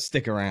it's gonna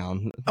stick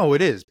around. oh,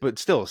 it is. But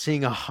still,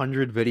 seeing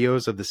 100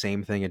 videos of the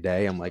same thing a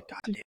day, I'm like, God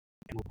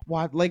damn.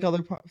 What like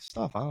other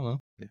stuff? I don't know.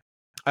 Yeah.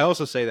 I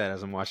also say that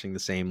as I'm watching the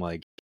same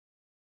like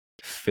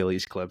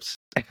Phillies clips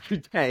every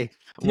day.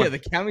 I'm Yeah,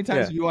 like, how many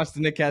times have you watched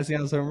the Nick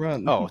Castellanos home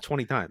run? oh,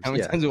 20 times. How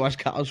many Yeah. times have you watched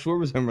Kyle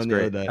Schwarber's home run It's the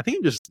other great. day? I think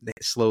I'm just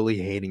slowly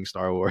hating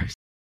Star Wars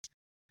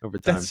over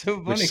time. That's so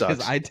which funny because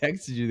sucks. I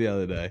texted you the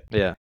other day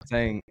Yeah.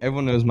 saying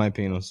everyone knows my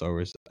opinion on Star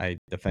Wars. I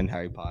defend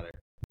Harry Potter,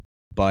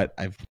 but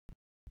I've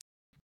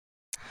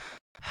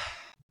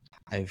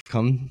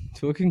come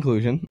to a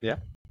conclusion. Yeah.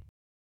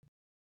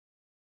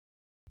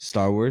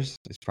 Star Wars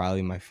is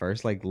probably my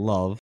first like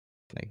love,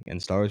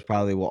 and Star Wars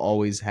probably will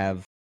always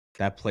have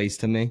that place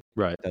to me.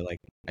 Right. That like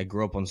I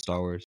grew up on Star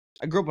Wars.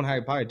 I grew up on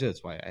Harry Potter too.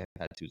 That's why I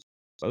had to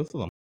both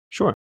of them.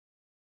 Sure.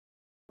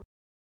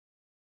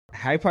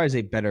 Harry Potter is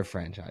a better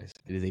franchise.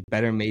 It is a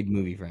better made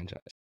movie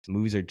franchise. The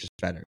movies are just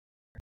better.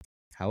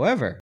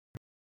 However,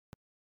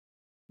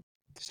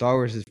 Star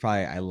Wars is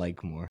probably I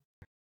like more.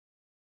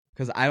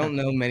 Because I don't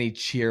know many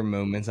cheer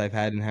moments I've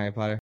had in Harry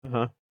Potter.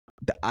 Uh-huh.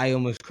 I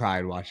almost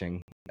cried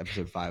watching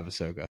episode 5 of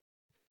AHSOKA.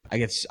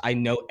 I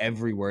know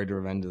every word to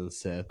Revenge of the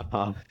Sith.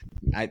 Uh-huh.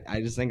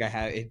 I just think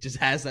it just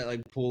has that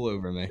like pull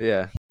over me.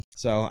 Yeah.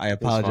 So I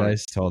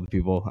apologize to all the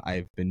people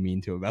I've been mean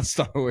to about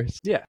Star Wars.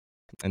 Yeah.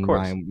 And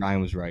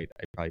Ryan was right.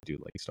 I probably do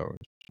like Star Wars.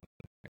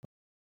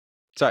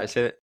 Sorry,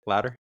 say it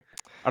louder.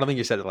 I don't think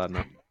you said it loud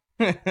enough.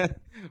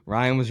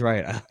 Ryan was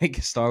right. I like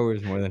Star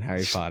Wars more than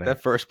Harry Potter.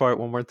 That first part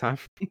one more time.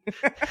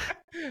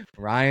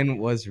 Ryan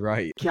was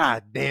right.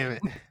 God damn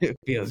it. It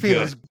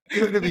feels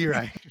good to be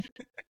right.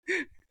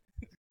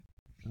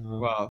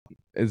 Well,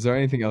 is there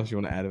anything else you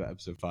want to add about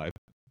episode 5? I'm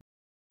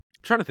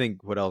trying to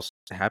think what else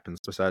happens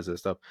besides this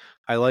stuff.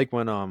 I like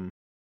when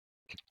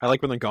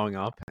they're going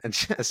up and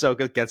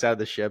Ahsoka gets out of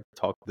the ship,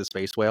 talk to the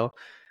space whale,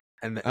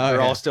 and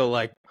they're all still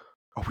like,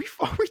 Are we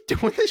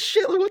doing this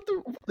shit? Like,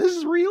 this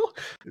is real?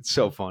 It's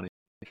so funny.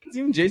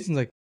 Even Jason's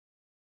like,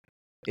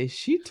 is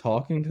she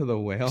talking to the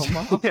whale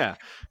mom? Yeah.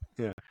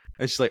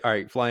 And she's like, all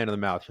right, fly into the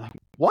mouth. You're like,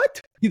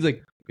 what? He's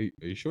like, are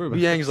you sure about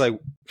Yang's like,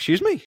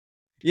 excuse me?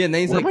 Yeah, and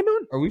then he's what like, am I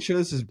doing? Are we sure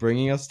this is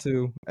bringing us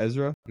to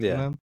Ezra?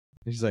 Yeah. And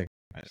she's like,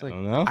 I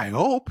don't know. I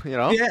hope, you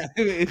know? Yeah,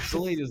 it's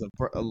really just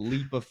a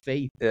leap of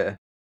faith. Yeah.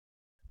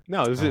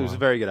 No, it was a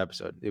very good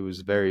episode. It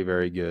was very,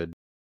 very good.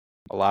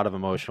 A lot of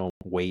emotional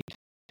weight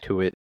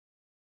to it.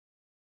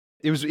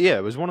 It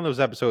was one of those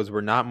episodes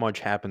where not much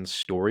happens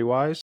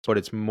story-wise, but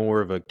it's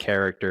more of a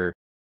character,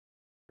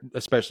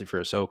 especially for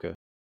Ahsoka,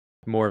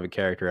 more of a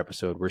character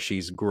episode where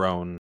she's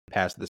grown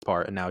past this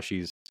part, and now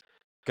she's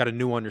got a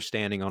new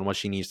understanding on what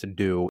she needs to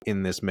do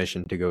in this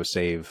mission to go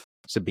save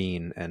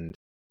Sabine and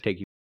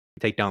take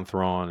down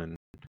Thrawn and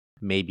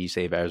maybe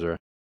save Ezra.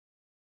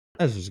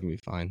 Ezra's gonna be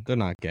fine. They're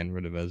not getting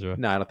rid of Ezra.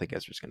 No, I don't think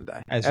Ezra's gonna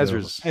die.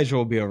 Ezra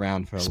will be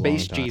around for a long time.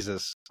 Space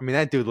Jesus. I mean,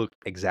 that dude looked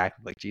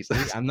exactly like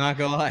Jesus. I'm not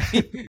gonna lie.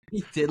 He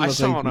did look I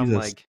saw like him. Jesus.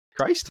 I'm like,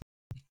 Christ?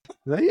 Is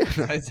that you?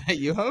 Is that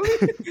you,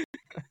 homie?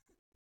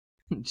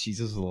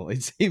 Jesus with a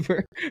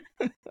lightsaber.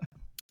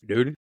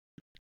 Dude,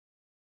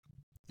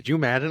 could you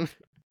imagine?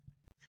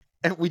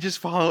 And we just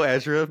follow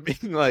Ezra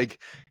being like,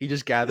 he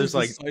just gathers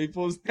like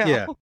disciples now.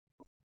 Yeah.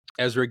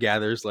 Ezra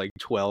gathers like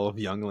 12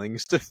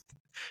 younglings to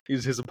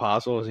use his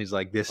apostles. He's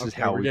like, this is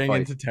how we're we getting fight.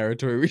 into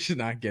territory we should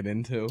not get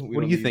into.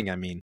 What do you think I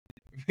mean?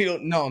 We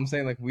don't. No, I'm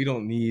saying like we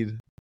don't need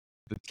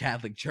the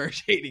Catholic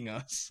Church hating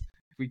us.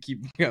 If we keep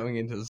going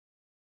into this.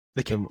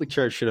 The Catholic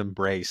Church should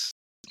embrace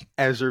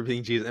Ezra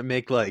being Jesus and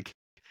make like,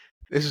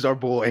 this is our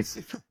boy.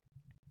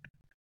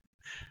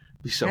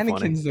 Be so Anakin's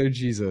funny. their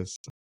Jesus.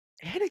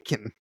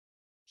 Anakin.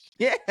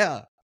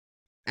 Yeah.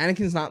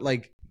 Anakin's not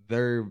like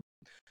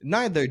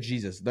not their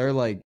Jesus. They're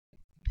like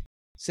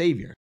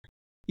savior.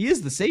 He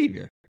is the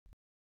savior.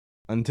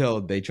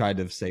 Until they tried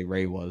to say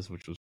Rey was,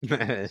 which was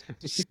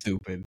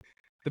stupid.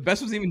 The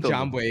best was even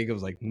John Boyega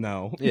was like,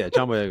 no. Yeah,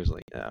 John Boyega was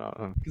like, I don't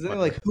know. Because they're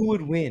like, who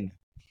would win?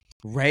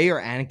 Rey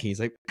or Anakin? He's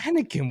like,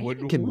 Anakin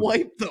would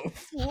wipe the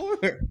floor.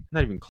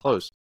 Not even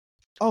close.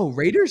 Oh,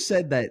 Raiders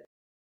said that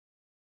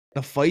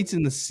the fights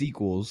in the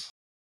sequels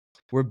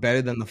were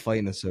better than the fight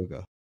in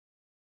Ahsoka.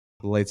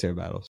 The lightsaber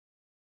battles.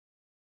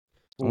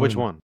 Which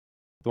one?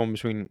 The one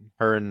between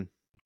her and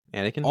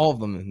Anakin? All of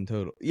them in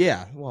total.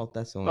 Yeah, well,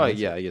 that's the only. Oh,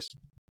 yeah, I guess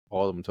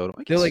all of them total.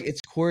 They're like,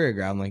 it's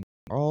choreographed. I'm like,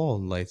 all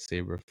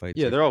lightsaber fights.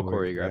 Yeah, they're all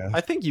choreographed.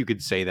 I think you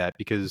could say that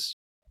because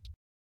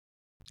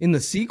in the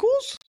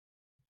sequels.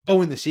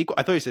 Oh, in the sequel?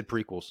 I thought you said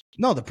prequels.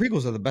 No, the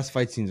prequels are the best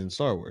fight scenes in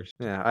Star Wars.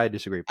 Yeah, I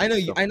disagree. I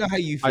know how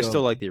you feel. I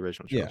still like the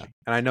original trilogy. Yeah.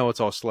 And I know it's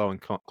all slow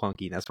and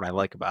clunky, and that's what I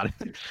like about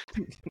it.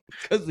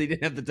 Because they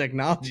didn't have the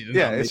technology to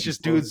Yeah, it's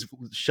just dudes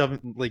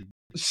shoving, like,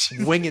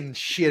 winging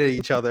shit at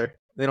each other.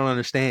 They don't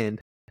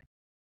understand.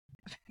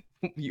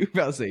 You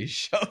were about to say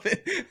shove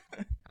it.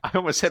 I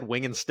almost said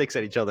winging sticks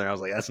at each other, and I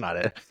was like, that's not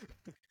it.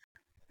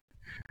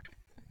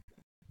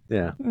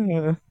 Yeah.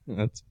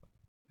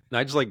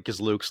 I just like, because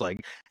Luke's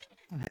like,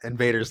 and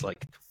Vader's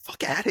like,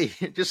 fuck out of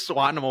here, just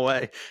swatting him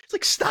away. It's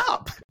like,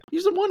 stop,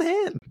 use the one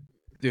hand.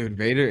 Dude,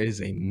 Vader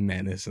is a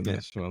menace in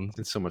this film.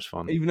 It's so much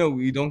fun. Even though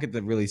we don't get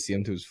to really see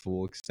him to his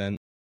full extent.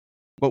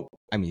 But,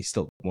 I mean, he's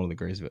still one of the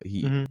greatest.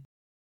 He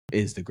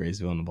is the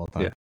greatest villain of all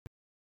time. Yeah.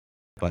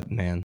 But,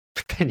 man.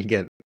 Then you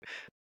get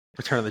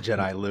Return of the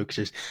Jedi, Luke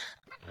just...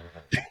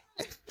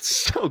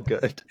 so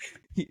good.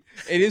 It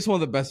is one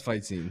of the best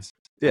fight scenes.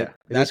 Yeah,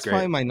 that's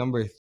probably my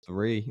number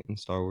 3 in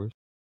Star Wars.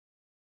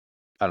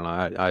 I don't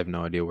know. I have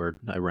no idea where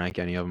I rank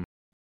any of them.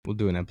 We'll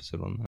do an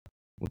episode on that.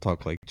 We'll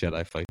talk like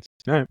Jedi fights.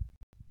 All right.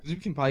 Because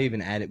we can probably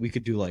even add it. We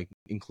could do like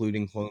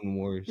including Clone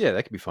Wars. Yeah,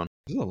 that could be fun.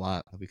 There's a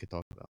lot that we could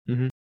talk about.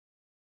 Mm-hmm.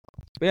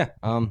 But yeah,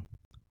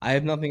 I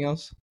have nothing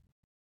else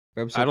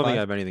for episode I don't 5. think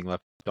I have anything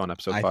left on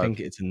episode 5. I think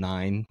it's a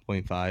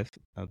 9.5 out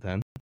of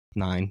 10.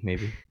 9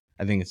 maybe.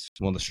 I think it's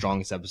one of the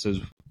strongest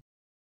episodes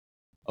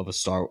of a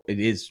Star. It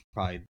is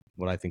probably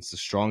what I think is the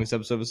strongest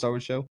episode of a Star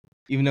Wars show.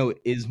 Even though it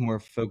is more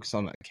focused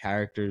on a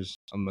character's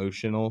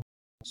emotional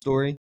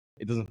story,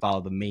 it doesn't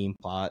follow the main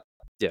plot.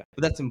 Yeah,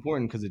 but that's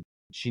important because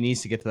she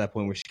needs to get to that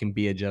point where she can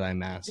be a Jedi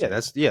Master.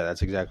 Yeah,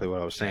 that's exactly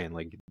what I was saying.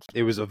 Like,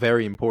 it was a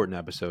very important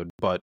episode,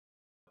 but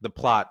the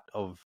plot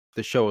of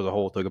the show as a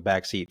whole took a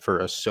backseat for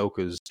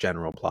Ahsoka's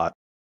general plot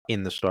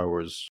in the Star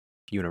Wars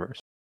universe.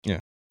 Yeah.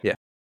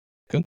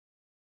 Good.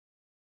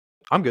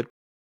 I'm good.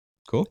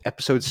 Cool.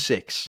 Episode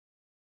 6.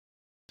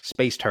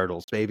 Space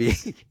Turtles, baby.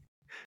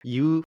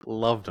 You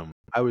loved them.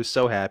 I was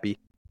so happy.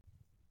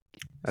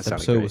 This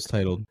episode was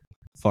titled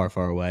Far,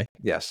 Far Away.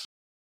 Yes.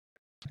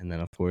 And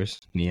then, of course,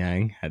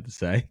 Niang had to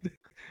say,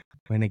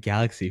 we're in a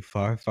galaxy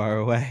far, far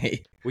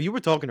away. Well, you were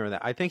talking to her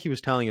that. I think he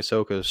was telling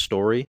Ahsoka a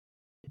story.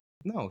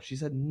 No, she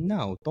said,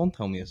 no, don't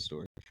tell me a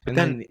story. And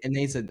then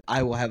they said,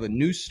 I will have a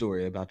new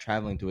story about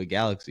traveling to a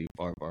galaxy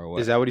far, far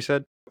away. Is that what he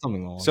said?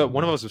 Something along So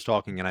one of us was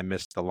talking and I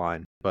missed the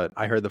line, but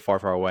I heard the far,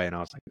 far away and I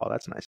was like, oh,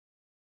 that's nice.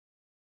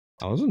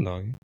 I wasn't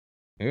talking.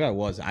 Maybe I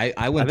was.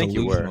 I went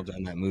delusional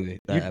during that movie.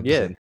 That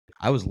episode. Yeah.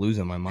 I was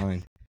losing my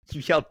mind.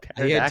 You yelled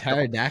pterodactyl. I had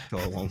pterodactyl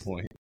at one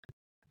point.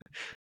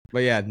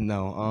 But yeah,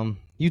 no.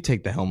 You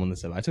take the helm on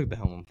this episode. I took the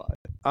helm on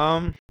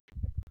 5.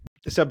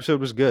 This episode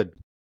was good.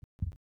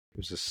 It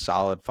was a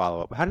solid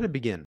follow-up. How did it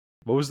begin?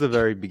 What was the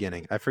very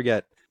beginning? I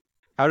forget.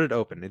 How did it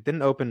open? It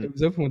didn't open. It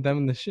was open with them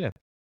in the ship.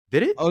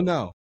 Did it? Oh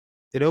no.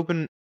 It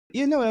opened.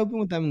 Yeah, no, it opened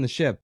with them in the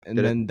ship, and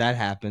then that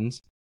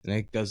happens, and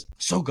it goes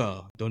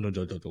AHSOKA, dun dun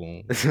dun dun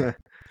dun.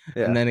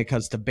 Yeah. And then it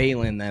cuts to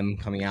Baylan and them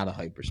coming out of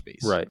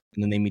hyperspace. Right.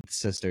 And then they meet the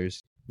sisters.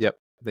 Yep.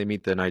 They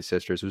meet the Night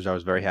Sisters, which I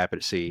was very happy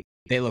to see.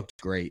 They looked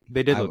great.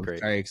 They did look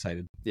great. Very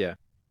excited. Yeah.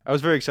 I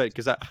was very excited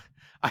because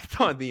I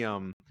thought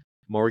the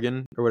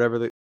Morgan or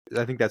whatever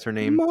I think that's her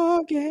name.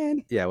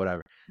 Morgan. Yeah,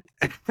 whatever.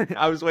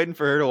 I was waiting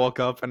for her to walk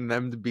up and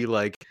them to be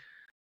like,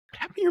 what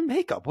happened to your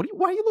makeup? Why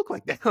do you look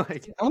like that?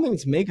 Like, I don't think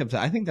it's makeup.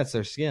 I think that's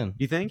their skin.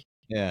 You think?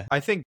 Yeah.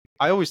 I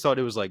always thought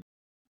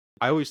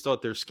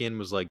their skin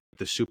was like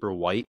the super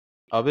white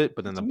of it,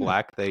 but then the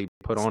black they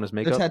put on as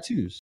makeup. They're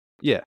tattoos.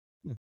 Yeah.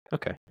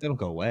 Okay. They don't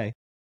go away.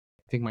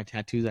 I think my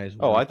tattoos eyes.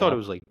 Oh, I thought it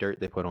was like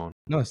dirt they put on.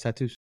 No, it's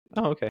tattoos.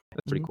 Oh, okay.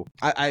 That's pretty cool.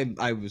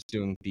 I was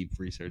doing deep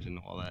research and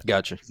all that.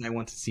 Gotcha. Because I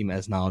want to seem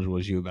as knowledgeable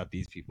as you about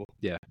these people.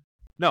 Yeah.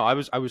 No, I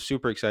was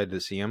super excited to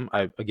see him.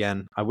 I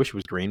wish it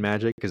was green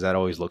magic because that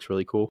always looks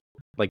really cool.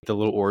 Like the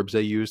little orbs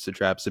they use to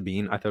trap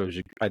Sabine. I thought it was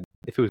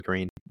if it was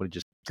green, would have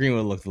just green would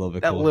have looked a little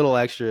bit that cool. Little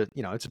extra.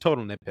 It's a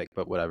total nitpick,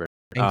 but whatever.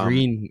 And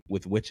green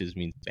with witches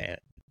means bad.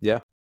 Yeah.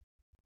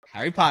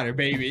 Harry Potter,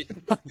 baby.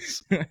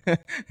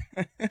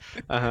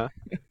 Uh-huh.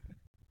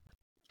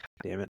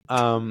 Damn it.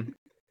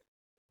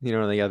 You know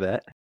where they got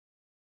that?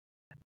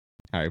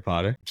 Harry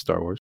Potter. Star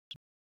Wars.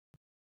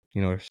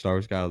 You know where Star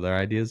Wars got all their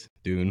ideas?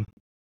 Dune.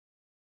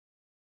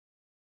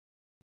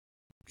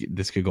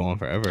 This could go on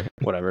forever.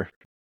 Whatever.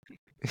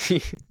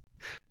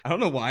 I don't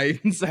know why I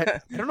even said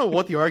that. I don't know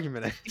what the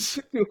argument is.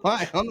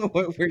 Why? I don't know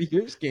where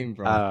yours came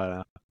from. I don't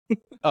know.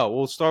 Oh,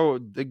 well, Star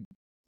Wars,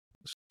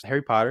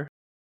 Harry Potter,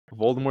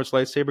 Voldemort's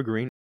lightsaber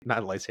green.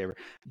 Not lightsaber.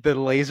 The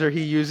laser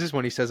he uses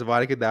when he says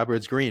Avada Kedavra,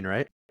 it's green,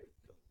 right?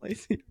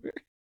 Lightsaber.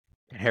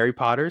 Harry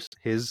Potter's,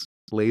 his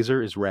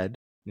laser is red.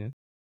 Yeah.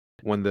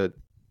 When the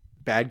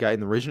bad guy in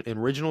the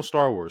original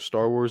Star Wars,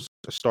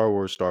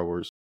 original Star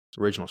Wars.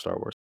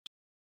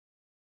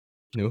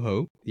 New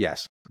Hope?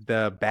 Yes.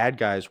 The bad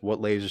guys,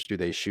 what lasers do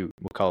they shoot?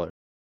 What color?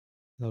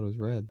 I thought it was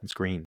red. It's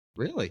green.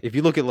 Really? If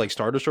you look at like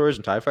Star Destroyers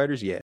and TIE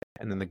Fighters, yeah.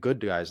 And then the good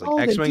guys,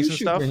 like X-Wings and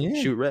stuff, green,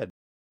 yeah. Shoot red.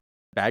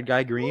 Bad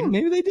guy green. Oh,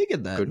 maybe they did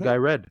get that. Good guy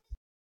red.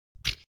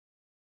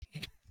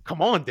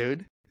 Come on,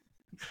 dude.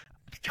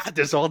 I got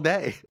this all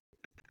day.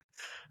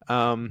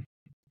 Yeah,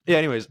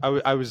 anyways,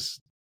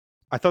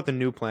 I thought the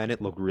new planet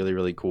looked really,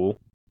 really cool.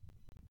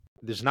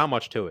 There's not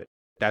much to it.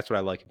 That's what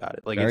I like about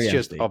it. Like, very it's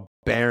just a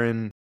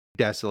barren,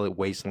 desolate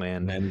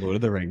wasteland. And Lord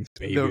of the Rings,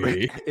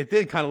 baby. It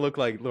did kind of look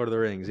like Lord of the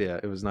Rings. Yeah,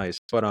 it was nice.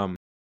 But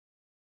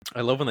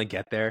I love when they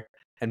get there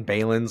and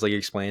Balin's like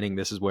explaining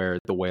this is where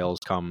the whales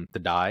come to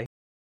die.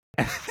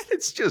 And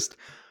it's just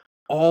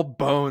all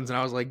bones, and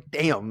I was like,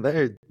 "Damn!"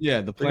 The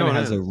planet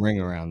has a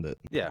ring around it.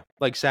 Yeah,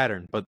 like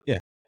Saturn, but yeah,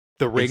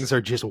 the rings are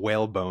just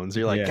whale bones.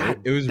 You're like,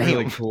 "God, it was damn."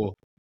 really cool."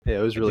 Yeah,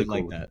 it was really did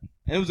cool. like that,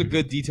 and it was a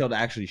good detail to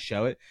actually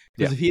show it.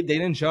 Because Yeah. if they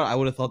didn't show it, I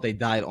would have thought they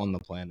died on the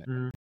planet.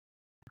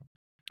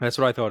 That's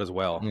what I thought as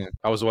well. Yeah.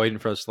 I was waiting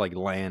for us to like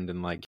land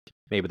and like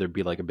maybe there'd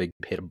be like a big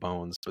pit of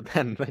bones, but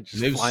then they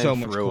just It was flying so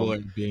much through cooler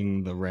 'em.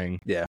 being the ring.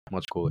 Yeah,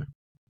 much cooler.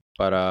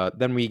 But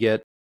then we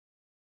get,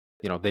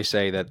 they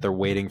say that they're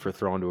waiting for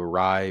Thrawn to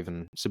arrive,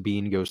 and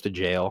Sabine goes to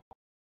jail.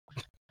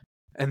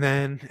 And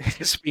then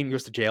Sabine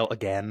goes to jail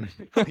again.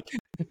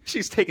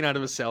 She's taken out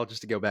of a cell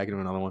just to go back into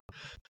another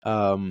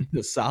one.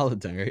 The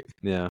solitary.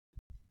 Yeah.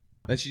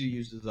 Then she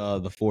uses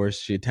the Force.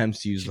 She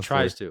attempts to use the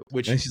tries Force. to,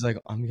 which And she's like,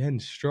 I'm getting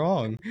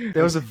strong.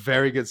 that was a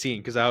very good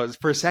scene because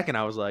for a second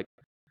I was like,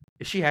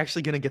 is she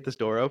actually gonna get this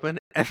door open?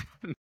 And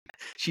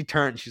she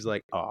turned. She's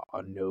like, oh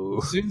no.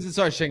 As soon as it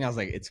started shaking, I was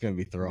like, it's gonna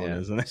be Thrawn, Yeah.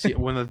 isn't it? See,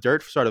 when the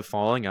dirt started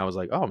falling, I was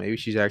like, oh, maybe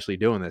she's actually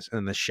doing this. And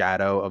then the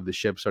shadow of the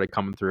ship started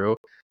coming through.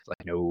 It's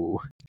like, no,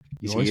 You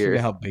he's always here.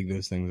 forget how big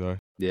those things are.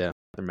 Yeah,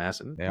 they're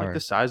massive. They like are. the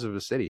size of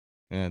a city.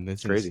 Yeah,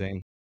 that's Crazy.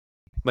 insane.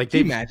 Like, Can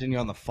you imagine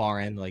you're on the far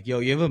end, like, yo,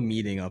 you have a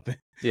meeting up in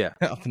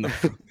the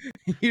front.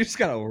 You just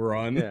gotta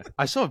run. Yeah.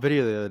 I saw a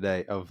video the other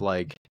day of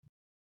like,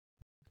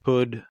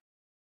 could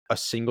a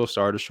single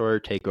Star Destroyer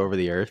take over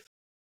the Earth?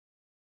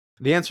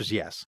 The answer is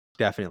yes,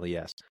 definitely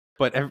yes.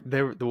 But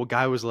the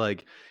guy was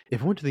like,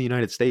 if it went to the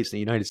United States, the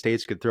United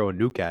States could throw a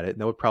nuke at it, and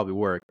that would probably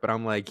work. But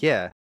I'm like,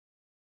 yeah,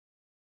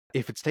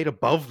 if it stayed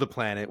above the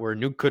planet where a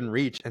nuke couldn't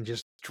reach and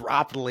just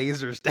dropped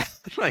lasers down,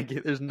 like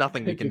there's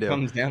nothing we can do. If it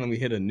comes down and we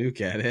hit a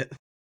nuke at it,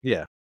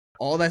 yeah,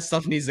 all that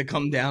stuff needs to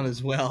come down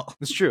as well.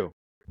 it's true.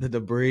 The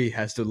debris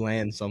has to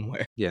land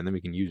somewhere. Yeah, and then we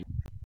can use it.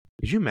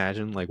 Could you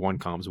imagine like one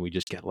comes and we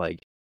just get like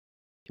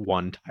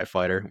one TIE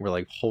fighter? We're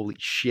like, holy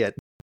shit,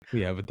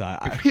 we have a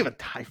TIE. We have a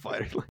TIE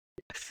fighter.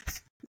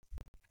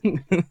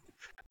 That'd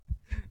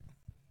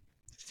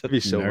be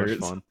so much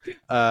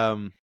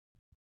fun.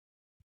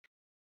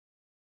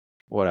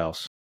 What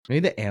else? Maybe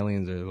the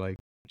aliens are like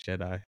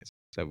Jedi.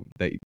 So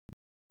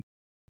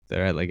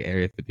they're at like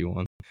Area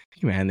 51.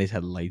 Man, they just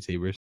had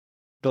lightsabers.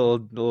 The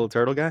little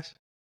turtle guys?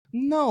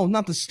 No,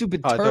 not the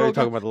stupid I turtle. thought you were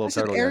talking about the little I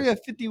said turtle Area guys.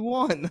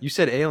 51. You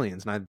said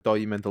aliens, and I thought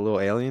you meant the little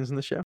aliens in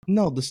the show.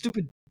 No, the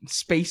stupid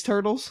space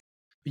turtles.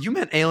 You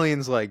meant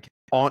aliens like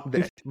on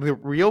the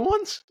real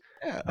ones?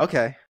 Yeah.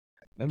 Okay.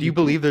 Do you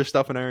believe there's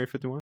stuff in Area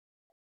 51?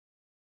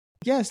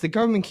 Yes, the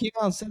government came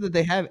out and said that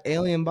they have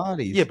alien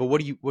bodies. Yeah, but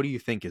what do you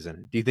think is in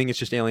it? Do you think it's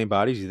just alien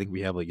bodies? Do you think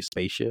we have like a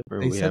spaceship, or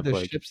they we said have the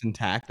like ship's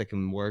intact that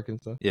can work and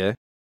stuff. Yeah.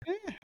 Yeah.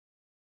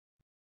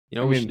 You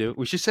know what we should do?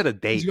 We should set a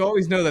date. You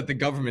always know that the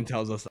government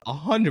tells us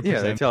 100%.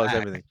 Yeah, they tell us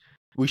everything.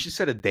 We should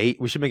set a date.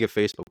 We should make a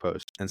Facebook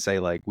post and say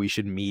like we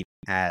should meet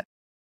at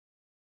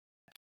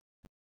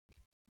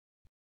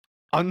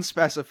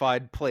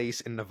unspecified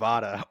place in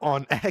Nevada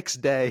on X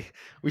day.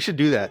 We should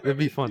do that. It'd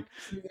be fun.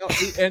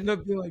 It ended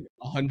up being like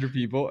 100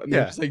 people, and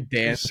they're just like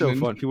dancing. It's so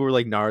fun. People were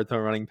like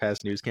Naruto running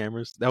past news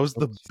cameras. That was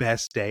the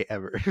best day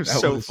ever. It was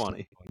so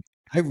funny.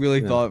 I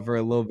really thought for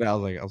a little bit, I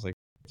was like,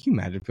 can you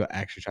imagine if people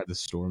actually tried to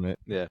storm it?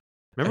 Yeah.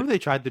 Remember they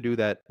tried to do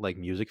that like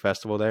music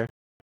festival there?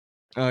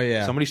 Oh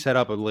yeah. Somebody set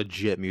up a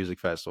legit music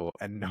festival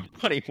and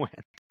nobody went.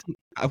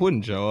 I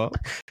wouldn't show up.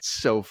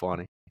 It's so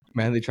funny.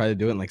 Man, they tried to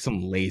do it and like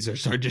some lasers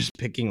started just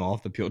picking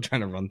off the people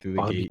trying to run through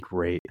the gate.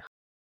 Great.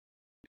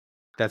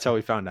 That's how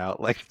we found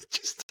out. Like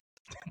just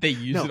they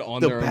use it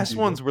on the their best own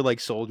ones were like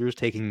soldiers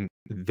taking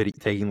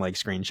like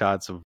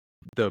screenshots of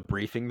the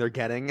briefing they're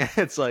getting.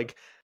 It's like,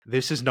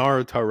 this is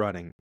Naruto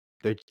running.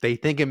 They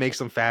think it makes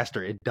them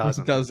faster. It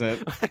doesn't. It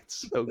doesn't.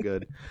 It's so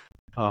good.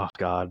 Oh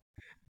God,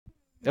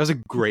 that was a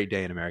great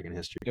day in American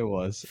history. It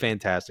was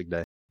Fantastic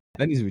day.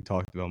 That needs to be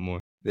talked about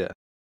more. Yeah,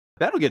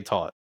 that'll get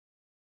taught.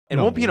 And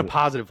it won't be in a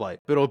positive light,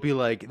 but it'll be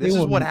like, this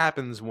is what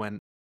happens when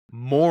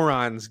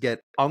morons get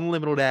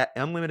unlimited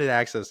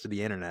access to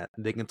the internet.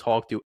 They can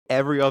talk to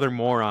every other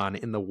moron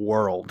in the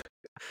world.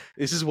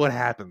 This is what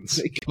happens.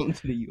 They come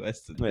to the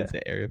U.S.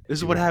 to area. This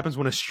is what happens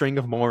when a string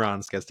of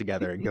morons gets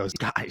together and goes,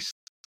 guys,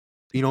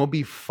 you know, it'd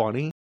be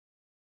funny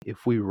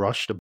if we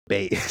rushed a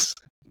base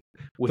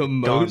with the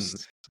guns.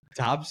 Most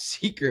top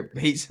secret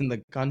base in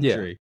the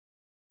country.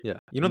 Yeah.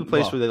 You know the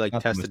place where they like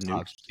tested nukes?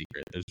 nukes?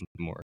 Secret. There's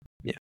more.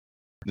 Yeah.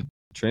 The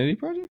Trinity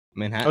Project?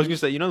 Manhattan? I was going to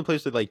say, you know the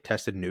place that like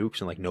tested nukes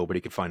and like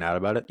nobody could find out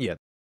about it? Yeah.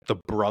 The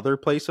brother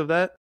place of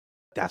that,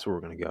 that's where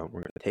we're going to go.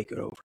 We're going to take it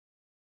over.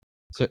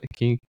 So,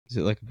 is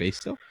it like a base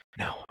still?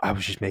 No, I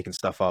was just making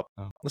stuff up.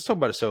 Oh. Let's talk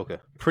about Ahsoka.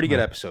 Pretty good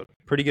episode.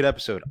 Pretty good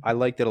episode. I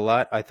liked it a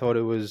lot. I thought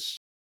it was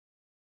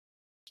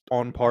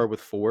on par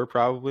with 4,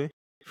 probably,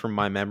 from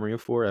my memory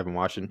of 4. I haven't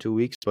watched it in 2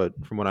 weeks, but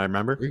from what I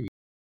remember.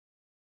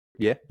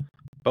 Yeah.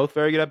 Both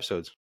very good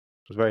episodes. I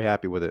was very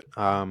happy with it.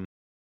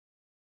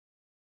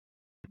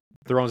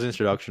 Thrawn's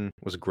introduction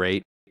was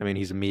great. I mean,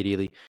 he's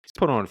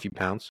put on a few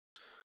pounds.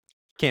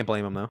 Can't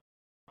blame him, though.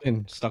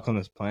 And stuck on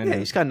this planet. Yeah,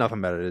 he's got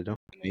nothing better to do.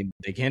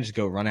 They can't just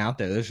go run out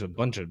there. There's a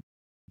bunch of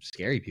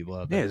scary people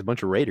out there. Yeah, there's a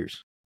bunch of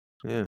raiders.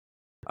 Yeah.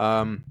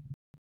 But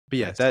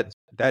yeah,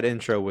 that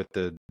intro with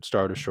the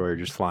Star Destroyer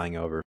just flying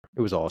over,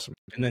 it was awesome.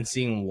 And then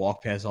seeing him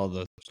walk past all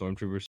the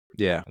stormtroopers.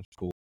 Yeah. That's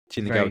cool.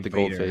 Seeing the guy with the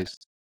gold face.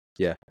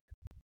 Yeah.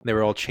 They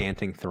were all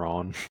chanting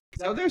Thrawn. Is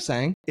that what they're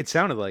saying? It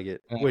sounded like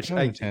it, Yeah, which I it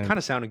understand. kind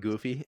of sounded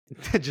goofy.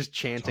 Just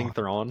chanting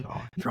Thrawn.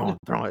 Thrawn.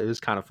 It was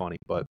kind of funny,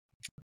 but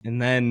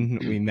And then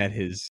we met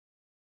his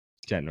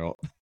general.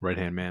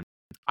 right-hand man.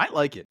 I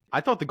like it. I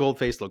thought the gold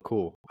face looked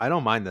cool. I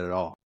don't mind that at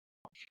all.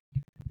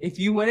 If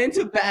you went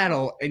into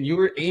battle and you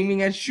were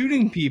aiming at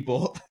shooting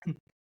people,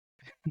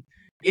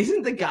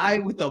 isn't the guy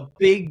with the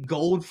big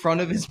gold front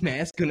of his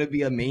mask going to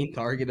be a main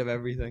target of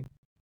everything?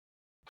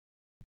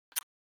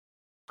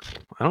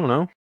 I don't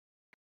know.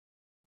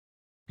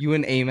 You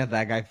wouldn't aim at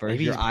that guy first.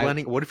 Maybe he's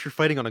blending. What if you're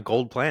fighting on a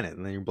gold planet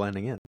and then you're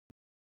blending in?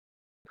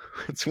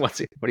 What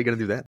are you gonna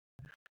do then?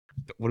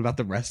 What about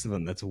the rest of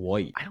them that's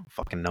white? I don't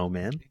fucking know,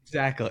 man.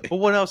 Exactly. Well,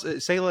 what else?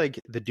 Say like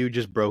the dude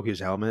just broke his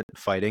helmet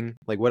fighting.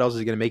 Like, what else is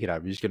he gonna make it out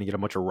of? You're just gonna get a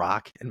bunch of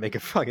rock and make a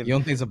fucking. You don't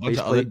think there's a bunch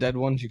of other faceplate? dead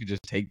ones? You could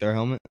just take their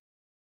helmet.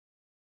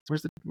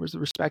 Where's the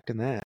respect in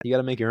that? You got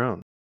to make your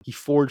own. He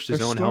forged his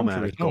They're own helmet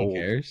out of stormtroopers, no one gold.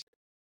 cares.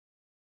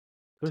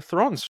 They're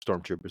Thrawn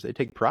stormtroopers. They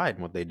take pride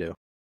in what they do.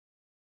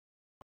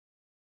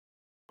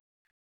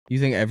 You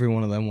think every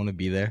one of them want to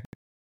be there?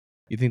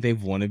 You think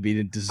they've want to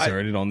be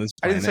deserted on this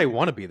I planet? didn't say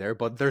want to be there,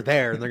 but they're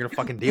there and they're gonna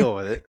fucking deal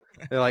with it.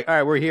 They're like, all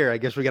right, we're here. I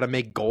guess we got to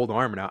make gold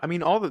armor now. I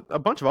mean, a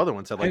bunch of other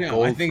ones had like I know.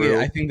 gold. I think frill.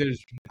 I think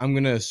there's. I'm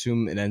gonna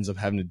assume it ends up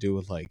having to do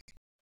with like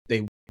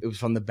it was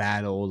from the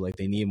battle. Like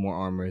they need more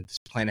armor. This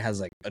planet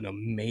has like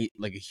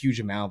a huge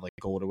amount of like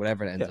gold or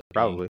whatever. It ends up being,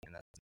 probably. and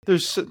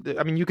There's,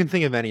 I mean, you can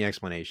think of any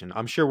explanation.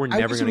 I'm sure we're I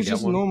never guess it gonna was get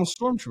just one. a normal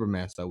stormtrooper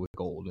mask though with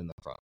gold in the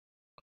front.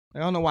 I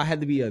don't know why it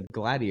had to be a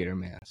gladiator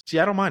mask. See,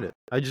 I don't mind it.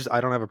 I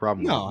don't have a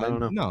problem No, with it. I don't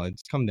know. No,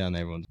 it's come down to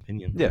everyone's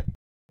opinion. Yeah.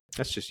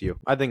 That's just you.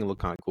 I think it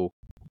looked kind of cool,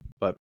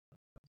 but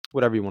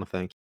whatever you want to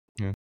think.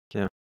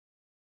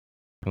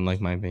 Don't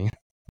like my opinion.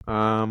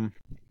 Let's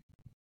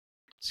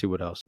see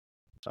what else.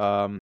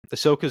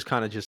 Ahsoka's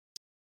kind of just.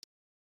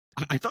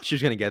 I thought she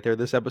was gonna get there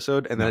this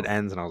episode, and then it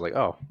ends, and I was like,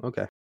 oh,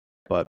 okay.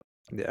 But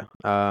yeah.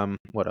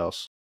 What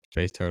else?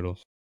 Space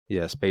turtles.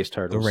 Yeah, space The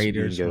turtles.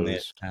 Raiders when they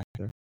Dingoes. attacked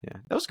her. Yeah,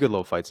 that was a good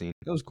little fight scene.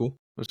 That was cool.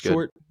 It was good.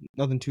 Short,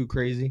 nothing too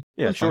crazy.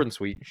 Yeah, It was short fine. and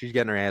sweet. She's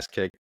getting her ass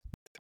kicked.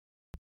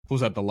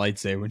 Pulls out the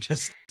lightsaber.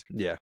 Just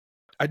Yeah,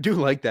 I do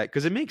like that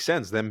because it makes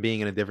sense. Them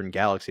being in a different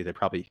galaxy, they've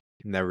probably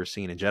never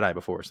seen a Jedi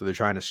before, so they're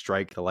trying to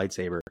strike the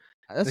lightsaber.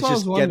 that's It's what I was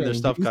just getting wondering. their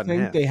stuff Do you cut in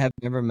think half. they have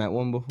never met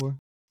one before?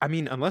 I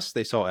mean, unless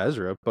they saw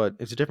Ezra, but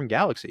it's a different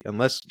galaxy.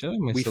 Unless Jedi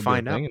might we still be a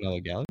find out. thing in other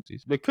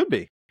galaxies. It could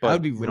be. But That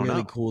would be we don't really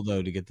know. cool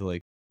though to get to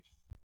like.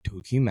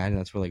 Dude, can you imagine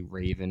that's where like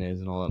Raven is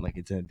and all that? Like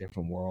it's in a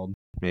different world.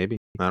 Maybe.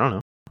 I don't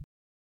know.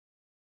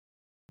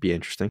 Be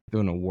interesting.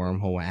 Doing a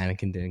wormhole.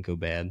 Anakin didn't go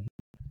bad.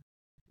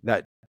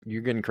 That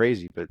you're getting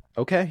crazy, but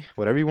okay.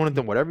 Whatever you want to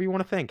do, whatever you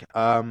want to think.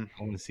 I want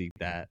to see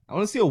that. I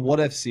want to see a what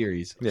if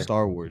series of Yeah.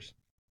 Star Wars.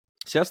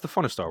 See, that's the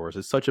fun of Star Wars.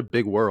 It's such a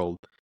big world,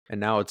 and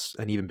now it's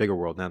an even bigger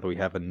world now that we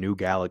have a new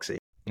galaxy.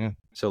 Yeah.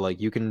 So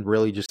like you can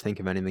really just think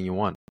of anything you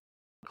want,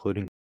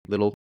 including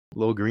little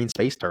green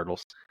space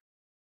turtles.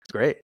 It's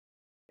great.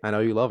 I know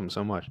you love them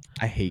so much.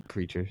 I hate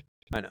creatures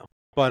I know,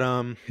 but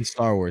in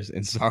Star Wars. Yeah.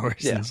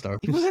 In Star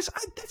well, Wars.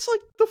 that's like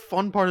the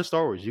fun part of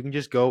Star Wars. You can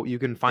just go. You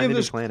can find a new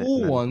there's planet. cool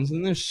and then- ones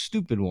and there's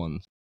stupid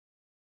ones.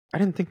 I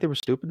didn't think they were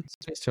stupid.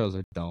 Space turtles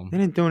are dumb. They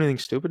didn't do anything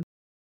stupid.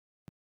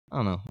 I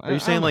don't know. Are you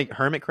saying like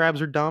hermit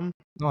crabs are dumb?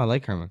 No, I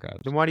like hermit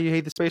crabs. Then why do you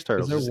hate the space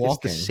turtles? They're It's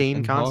walking. the same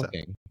and concept.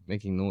 talking,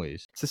 making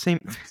noise. It's the same.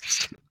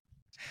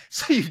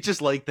 So you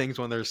just like things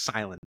when they're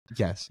silent.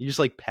 Yes. You just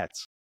like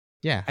pets.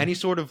 Yeah. Any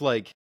sort of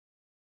like.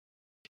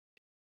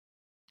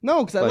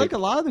 No, because I like- like a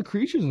lot of the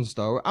creatures in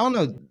Star Wars. I don't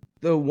know.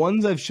 The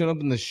ones that have shown up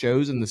in the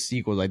shows and the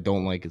sequels, I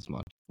don't like as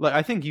much. Like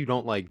I think you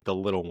don't like the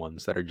little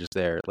ones that are just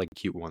there, like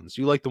cute ones.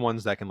 You like the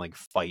ones that can like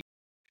fight.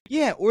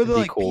 Yeah, or the Be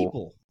like cool.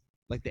 people,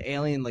 like the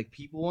alien like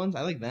people ones.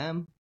 I like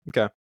them.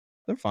 Okay.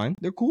 They're fine.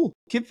 They're cool.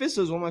 Kid Fisto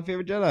is one of my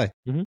favorite Jedi.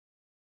 Mhm.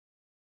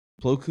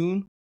 Plo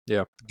Koon.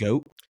 Yeah.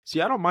 Goat.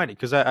 See, I don't mind it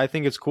because I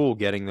think it's cool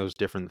getting those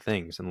different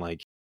things and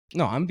like.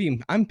 No,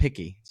 I'm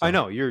picky. So I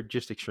know you're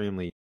just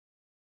extremely.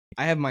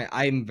 I have my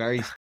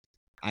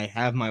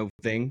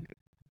thing.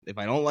 If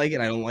I don't like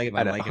it, I don't like it. If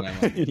I know. like it, I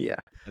like it. Yeah.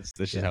 That's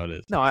just Yeah. how it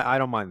is. No, I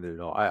don't mind it at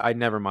all. I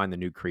never mind the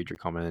new creature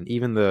coming in,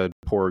 even the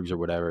porgs or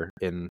whatever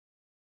in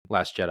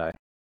Last Jedi.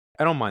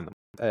 I don't mind them.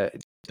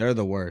 It They're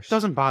the worst.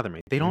 doesn't bother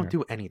me. They don't Yeah.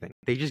 do anything.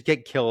 They just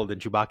get killed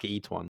and Chewbacca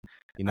eats one.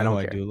 You I know don't who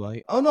I care. do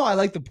like? Oh no, I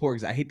like the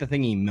porgs. I hate the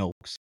thing he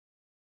milks.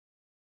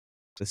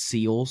 The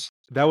seals.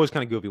 That was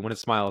kind of goofy. When it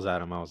smiles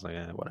at him, I was like,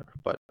 whatever.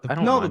 But I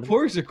don't No, mind the them.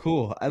 porgs are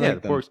cool. I Yeah, like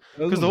the them. porgs.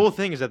 Because the whole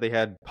thing is that they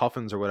had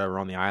puffins or whatever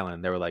on the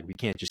island. They were like, we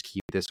can't just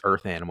keep this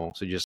earth animal,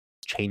 so just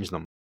change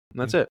them.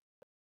 And that's it.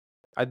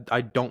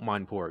 I don't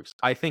mind porgs.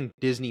 I think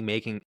Disney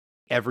making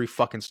every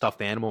fucking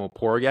stuffed animal a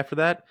porg after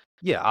that,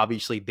 yeah,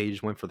 obviously they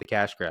just went for the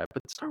cash grab.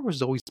 But Star Wars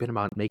has always been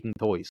about making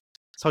toys.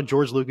 That's how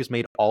George Lucas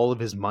made all of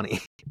his money.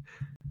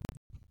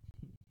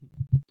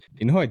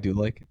 You know who I do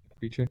like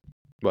creature?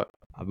 What?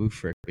 Abu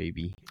Frick,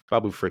 baby.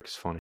 Babu Frick is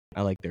funny.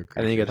 I like their And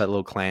creatures. then you got that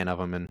little clan of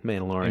them in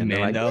Mandalorian. And They're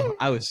like, Mando.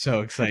 I was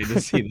so excited to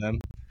see them.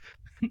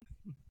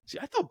 see,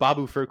 I thought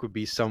Babu Frick would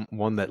be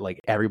someone that like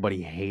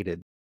everybody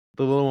hated.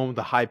 The little one with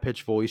the high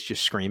pitched voice,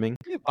 just screaming.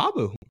 Yeah,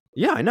 Babu.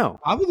 Yeah, I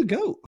know. Babu the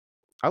goat.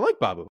 I like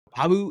Babu.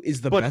 Babu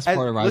is the best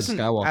part of Rise of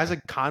Skywalker. As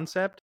a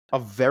concept, a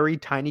very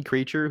tiny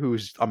creature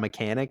who's a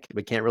mechanic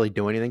but can't really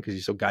do anything because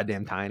he's so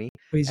goddamn tiny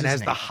and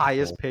has the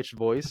highest pitched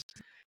voice.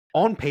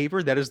 On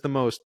paper, that is the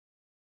most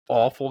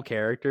awful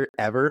character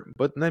ever,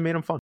 but they made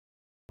him fun.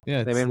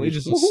 Yeah, they made him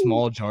just a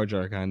small Jar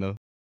Jar kind of.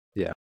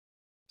 Yeah,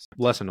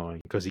 less annoying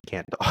because he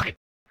can't talk.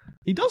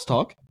 He does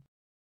talk.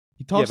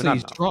 He talks like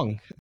he's drunk.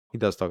 He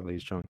does talk like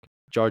he's drunk.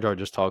 Jar Jar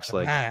just talks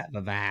like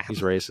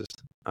he's racist.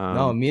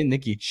 No, me and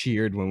Nikki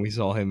cheered when we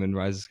saw him in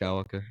Rise of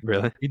Skywalker.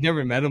 Really? We'd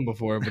never met him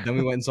before, but then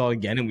we went and saw it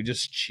again, and we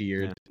just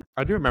cheered. Yeah.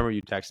 I do remember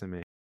you texting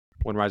me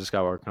when Rise of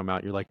Skywalker come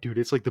out. You're like, dude,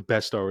 it's like the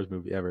best Star Wars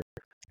movie ever.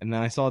 And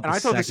then I saw it. And I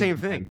thought the same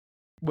thing.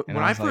 When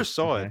I first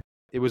saw it,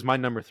 it was my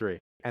number 3,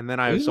 and then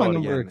I saw it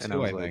again, and I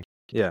was like,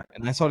 yeah.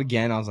 And I saw it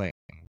again. I was like,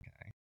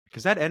 okay,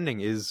 because that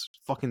ending is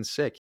fucking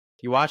sick.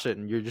 You watch it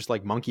and you're just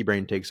like monkey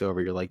brain takes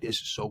over. You're like, this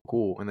is so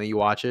cool. And then you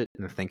watch it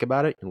and think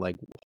about it. You're like,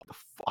 what the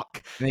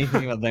fuck? And then you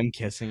think about them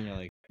kissing. You're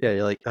like, yeah,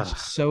 you're like,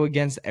 that's so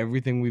against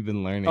everything we've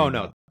been learning. Oh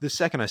no! The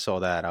second I saw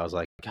that, I was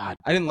like, God,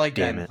 I didn't like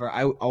damn that.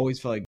 I always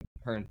felt like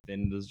her and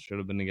Finn should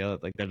have been together.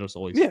 Like that just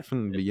always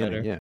from the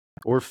beginning, better. Yeah.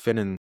 Or Finn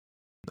and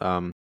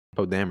Poe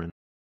Dameron.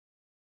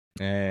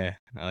 Yeah,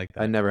 I like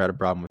that. I never had a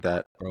problem with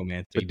that.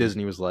 Romance. But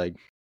Disney was like,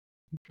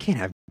 you can't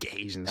have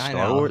gays in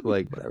Star Wars.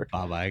 Like whatever.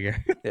 Bob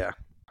Iger. Yeah.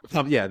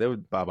 Yeah, that was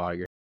Bob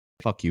Iger.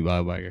 Fuck you,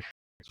 Bob Iger.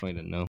 Just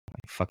wanted to know. I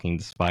fucking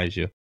despise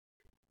you.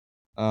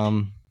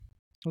 What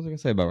was I gonna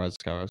say about Rise of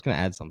Skywalker? I was gonna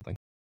add something.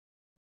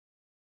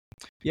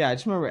 Yeah, I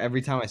just remember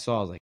every time I saw,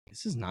 I was like,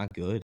 "This is not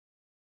good."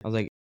 I was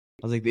like,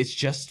 "It's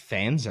just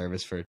fan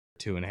service for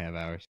 2.5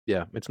 hours."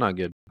 Yeah, it's not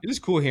good. It is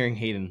cool hearing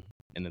Hayden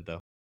in it though.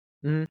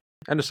 Mm-hmm.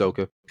 And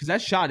Ahsoka, because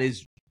that shot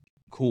is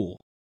cool.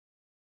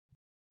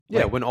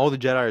 Yeah, when all the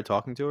Jedi are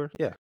talking to her.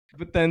 Yeah,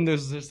 but then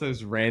there's just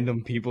those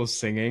random people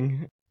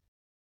singing.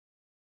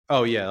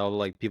 Oh yeah, all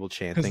like people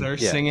chanting because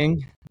they're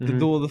singing the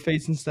Duel of the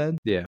Fates instead.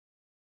 Yeah,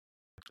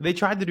 they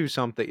tried to do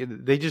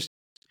something.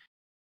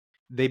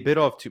 They bit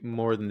off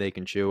more than they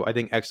can chew. I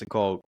think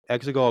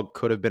Exegol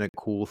could have been a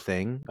cool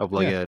thing of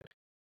like a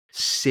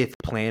Sith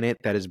planet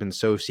that has been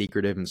so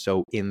secretive and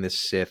so in the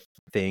Sith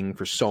thing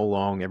for so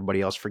long.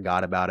 Everybody else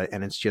forgot about it,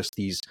 and it's just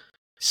these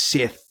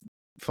Sith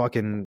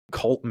fucking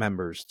cult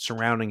members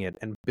surrounding it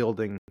and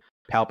building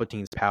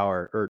Palpatine's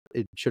power, or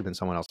it should have been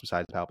someone else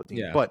besides Palpatine.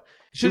 Yeah. But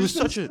it was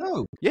such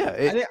Snoke.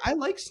 I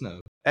like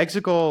Snoke.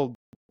 Exegol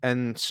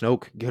and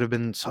Snoke could have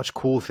been such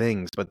cool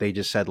things, but they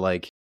just said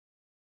like,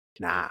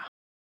 nah,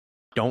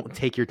 don't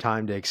take your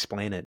time to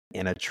explain it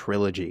in a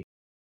trilogy.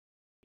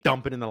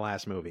 Dump it in the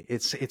last movie.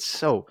 It's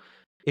so.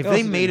 If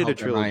they made it a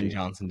trilogy, Rian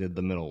Johnson did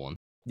the middle one.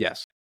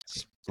 Yes,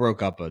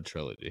 broke up a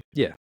trilogy.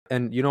 Yeah,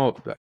 and you know,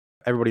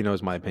 everybody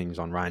knows my opinions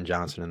on Rian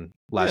Johnson and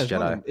Last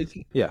Jedi.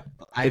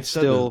 It's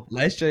still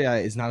Last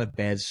Jedi is not a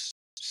bad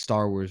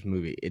Star Wars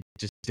movie. It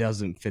just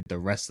doesn't fit the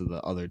rest of the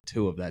other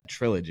two of that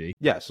trilogy.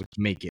 Yes, which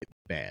make it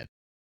bad.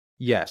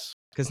 Yes,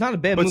 because it's not a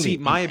bad movie. But see,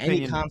 my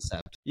opinion, any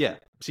concept. Yeah,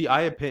 see,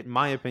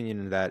 my opinion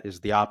in that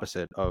is the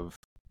opposite of.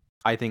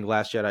 I think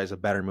Last Jedi is a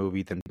better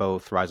movie than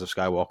both Rise of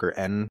Skywalker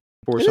and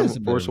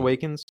Force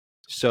Awakens.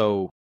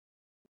 So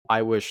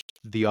I wish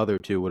the other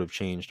two would have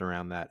changed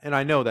around that. And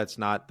I know that's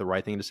not the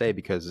right thing to say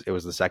because it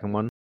was the second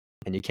one,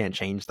 and you can't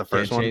change the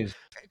first one.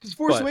 Because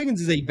Force Awakens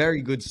is a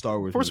very good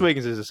Star Wars movie.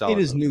 Awakens is a solid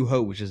It is New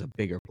Hope, which is a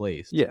bigger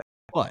place. Yeah.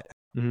 But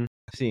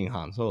seeing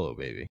Han Solo,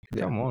 baby.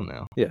 Yeah. Come on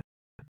now. Yeah.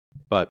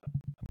 But,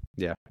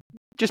 yeah.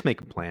 Just make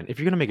a plan. If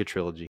you're going to make a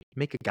trilogy,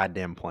 make a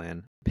goddamn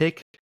plan.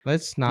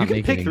 Let's not. You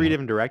can pick 3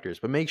 different directors,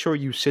 but make sure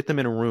you sit them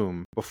in a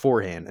room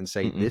beforehand and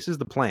say, this is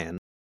the plan.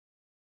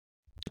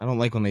 I don't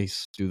like when they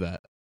do that.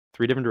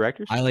 3 different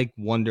directors? I like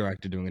one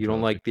director doing it. You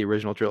don't like the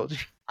original trilogy?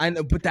 I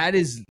know, but that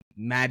is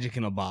magic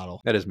in a bottle.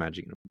 That is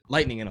magic in a bottle.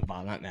 Lightning in a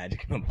bottle, not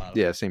magic in a bottle.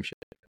 Yeah, same shit.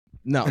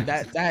 No,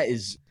 that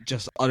is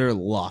just utter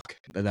luck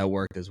that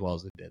worked as well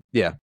as it did.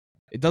 Yeah.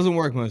 It doesn't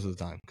work most of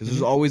the time because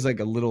there's always like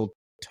a little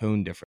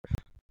tone difference.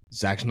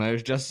 Zack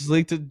Snyder's Justice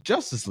League to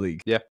Justice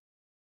League. Yeah.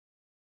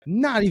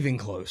 Not even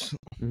close.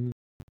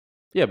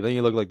 Yeah, but then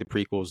you look like the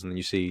prequels and then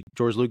you see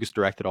George Lucas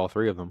directed all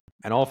 3 of them.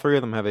 And all 3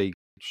 of them have a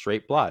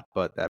straight plot,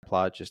 but that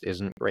plot just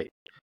isn't great.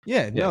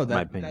 Yeah, no,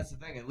 that's the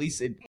thing. At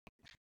least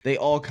they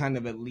all kind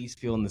of at least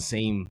feel in the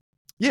same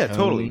Yeah, tone.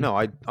 Totally. No,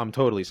 I'm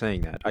totally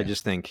saying that. Yeah. I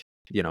just think,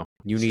 you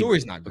need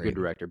story's not a good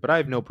director. But I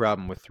have no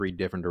problem with 3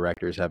 different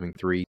directors having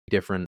 3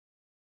 different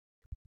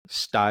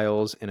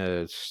styles in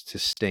a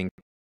distinct,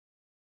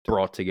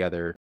 brought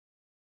together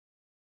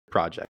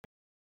project.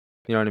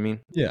 You know what I mean?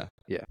 Yeah.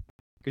 Yeah.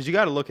 Because you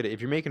got to look at it. If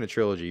you're making a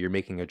trilogy, you're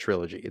making a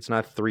trilogy. It's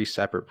not 3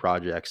 separate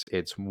projects.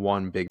 It's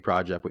one big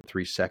project with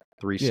 3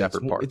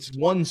 separate parts. It's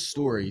one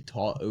story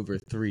taught over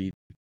 3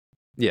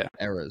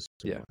 eras.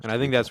 Yeah. And I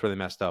think that's where they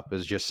messed up,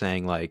 is just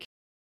saying like,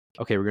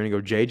 okay, we're going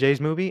to go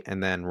JJ's movie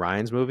and then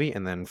Ryan's movie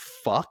and then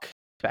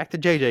back to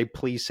JJ,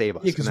 please save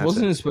us. Yeah, because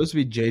wasn't it supposed to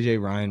be JJ,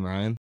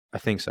 Ryan? I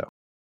think so.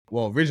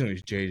 Well, originally it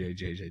was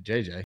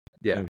JJ.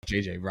 Yeah. It was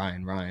JJ,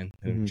 Ryan,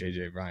 and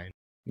JJ, Ryan.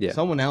 Yeah.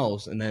 someone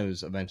else, and then it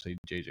was eventually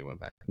JJ went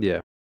back.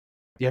 Yeah.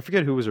 Yeah, I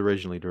forget who was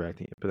originally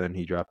directing it, but then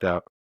he dropped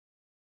out.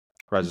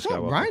 Rise of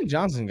Skywalker. Ryan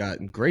Johnson got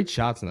great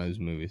shots in those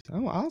movies.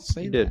 I'll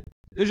say He that. did.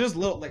 There's just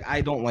little like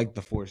I don't like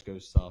the Force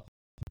Ghost stuff.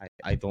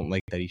 I don't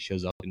like that he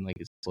shows up in like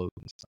his clothes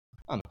and stuff.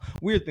 I don't know.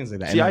 Weird things like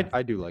that. See, and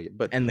I do like it,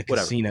 but and the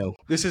whatever. casino.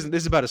 This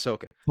is about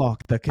Ahsoka.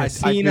 Fuck the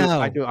casino.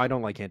 I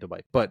don't like Canto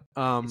Bight, but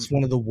It's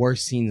one of the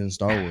worst scenes in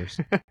Star Wars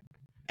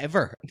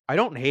ever. I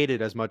don't hate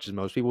it as much as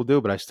most people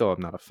do, but I still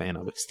am not a fan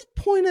of it. What's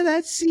the point of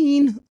that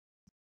scene?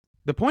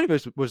 The point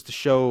of it was to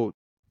show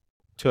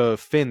to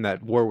Finn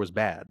that war was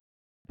bad.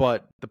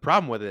 But the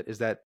problem with it is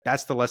that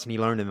that's the lesson he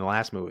learned in the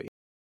last movie.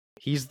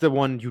 He's the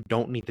one you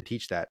don't need to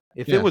teach that.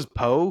 If it was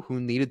Poe who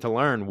needed to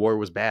learn war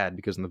was bad,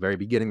 because in the very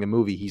beginning of the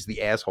movie, he's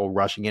the asshole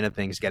rushing into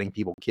things, getting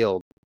people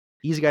killed.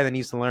 He's the guy that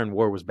needs to learn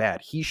war was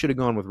bad. He should have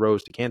gone with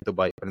Rose to Canto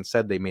Bight, but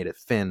instead they made it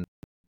Finn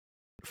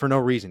for no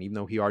reason, even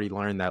though he already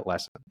learned that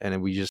lesson. And it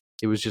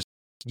was just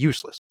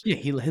useless. Yeah,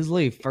 his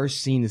like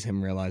first scene is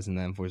him realizing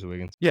that in Force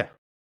Awakens. Yeah.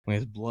 When he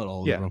has blood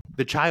all over him.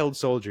 The child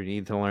soldier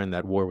needed to learn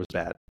that war was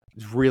bad.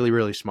 It's really,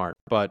 really smart.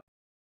 But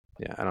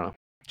yeah, I don't know.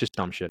 Just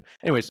dumb shit.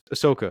 Anyways,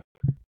 Ahsoka.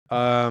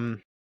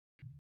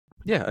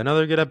 Yeah,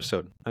 another good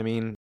episode. I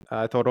mean,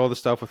 I thought all the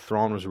stuff with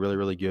Thrawn was really,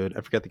 really good.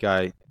 I forget the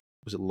guy.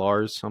 Was it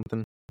Lars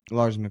something?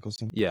 Lars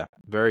Mikkelsen. Yeah,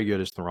 very good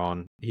as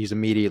Thrawn. He's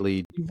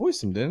immediately... You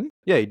voiced him, didn't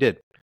Yeah, he did.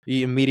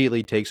 He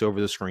immediately takes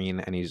over the screen,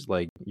 and he's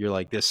like, you're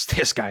like, this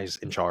guy's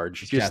in charge.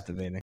 he? Just,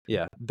 Captivating.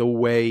 yeah, the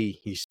way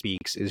he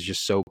speaks is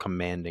just so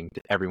commanding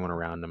to everyone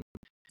around him.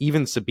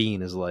 Even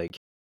Sabine is like,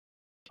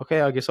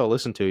 okay, I guess I'll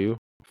listen to you.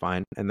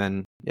 Fine. And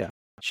then, yeah,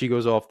 she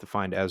goes off to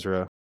find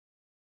Ezra.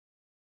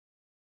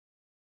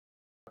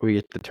 We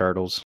get the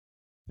turtles.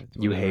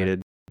 You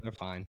hated. They're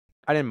fine.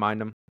 I didn't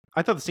mind them.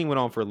 I thought the scene went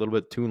on for a little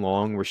bit too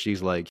long, where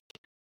she's like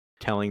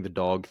telling the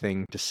dog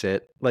thing to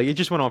sit. Like, it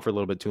just went on for a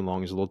little bit too long.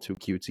 It was a little too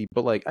cutesy.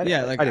 But like, I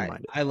didn't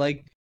mind it. I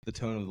like the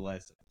tone of the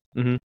last.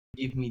 Mm-hmm.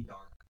 Give me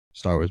dark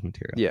Star Wars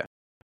material. Yeah,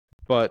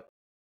 but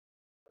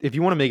if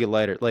you want to make it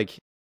lighter, like,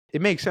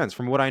 it makes sense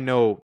from what I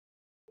know.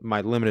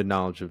 My limited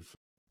knowledge of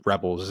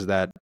Rebels is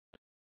that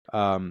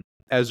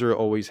Ezra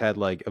always had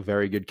like a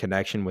very good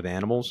connection with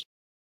animals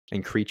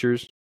and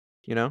creatures,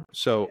 you know?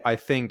 So I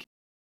think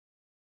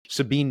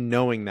Sabine,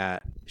 knowing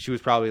that, she was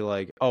probably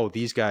like, oh,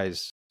 these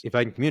guys, if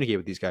I can communicate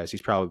with these guys,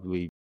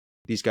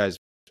 these guys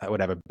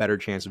would have a better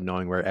chance of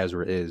knowing where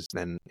Ezra is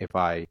than if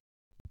I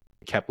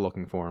kept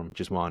looking for him,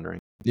 just wandering.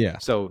 Yeah.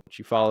 So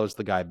she follows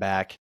the guy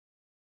back,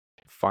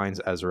 finds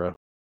Ezra.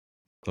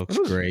 Looks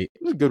great.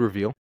 It was a good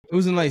reveal. It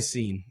was a nice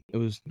scene. It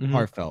was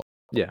heartfelt.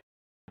 Yeah,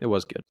 it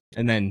was good.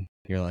 And then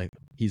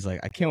he's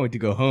like, I can't wait to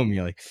go home.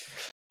 You're like,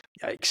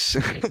 yikes.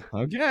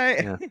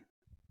 Okay. Yeah.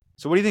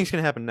 So what do you think is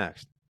going to happen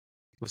next?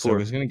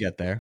 Ahsoka's going to get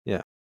there.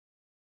 Yeah.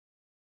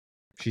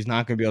 She's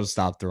not going to be able to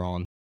stop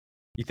Thrawn.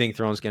 You think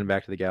Thrawn's getting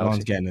back to the galaxy?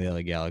 Thrawn's getting to the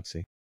other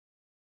galaxy.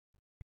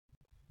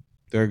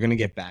 They're going to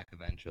get back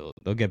eventually.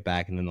 They'll get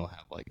back and then they'll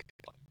have like...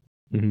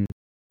 Mm-hmm.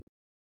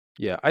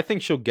 Yeah, I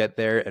think she'll get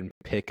there and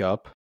pick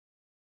up.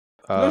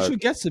 No, she'll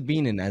get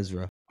Sabine and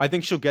Ezra. I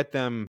think she'll get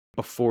them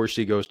before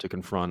she goes to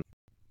confront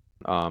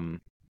Thrawn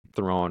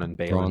and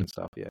Baylan and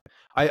stuff. Yeah,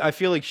 I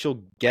feel like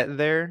she'll get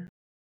there.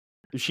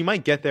 She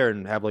might get there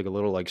and have like a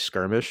little like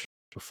skirmish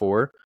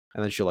before,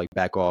 and then she'll like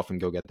back off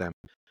and go get them.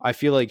 I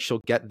feel like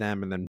she'll get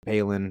them, and then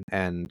Baylan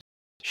and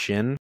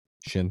Shin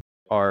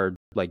are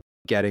like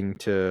getting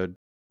to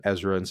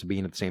Ezra and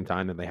Sabine at the same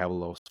time, and they have a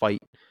little fight.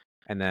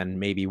 And then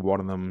maybe one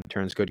of them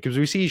turns good, because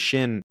we see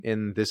Shin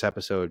in this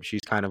episode.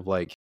 She's kind of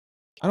like,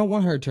 I don't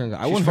want her to turn good.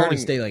 I want her to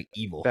stay like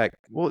evil. Back.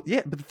 Well,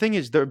 yeah, but the thing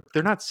is, they're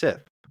not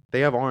Sith.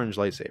 They have orange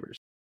lightsabers.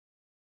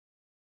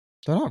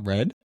 They're not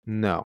red.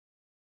 No.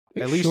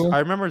 At least I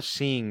remember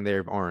seeing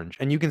they're orange,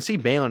 and you can see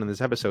Baylan in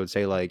this episode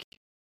say like,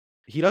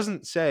 he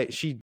doesn't say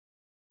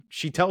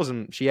she tells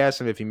him, she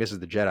asks him if he misses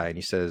the Jedi, and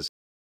he says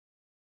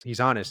he's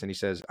honest, and he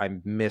says, I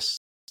miss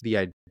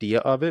the idea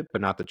of it,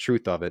 but not the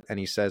truth of it. And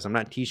he says, I'm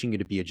not teaching you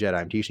to be a Jedi.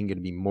 I'm teaching you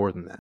to be more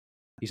than that.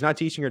 He's not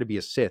teaching her to be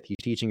a Sith. He's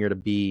teaching her to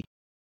be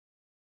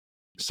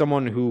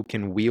someone who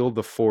can wield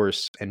the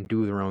Force and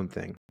do their own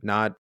thing,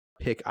 not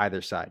pick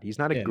either side. He's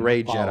not a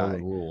gray Jedi. The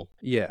rule.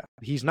 Yeah,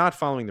 he's not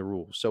following the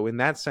rules. So in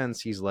that sense,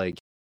 he's like,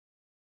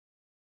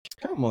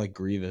 kind of more like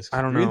Grievous.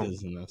 I don't know. Grievous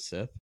isn't a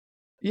Sith.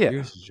 Yeah,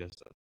 Grievous is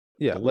just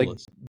like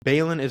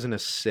Baylan isn't a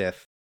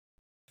Sith.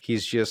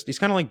 He's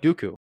kind of like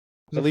Dooku.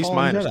 At least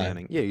my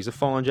understanding. Yeah, he's a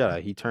fallen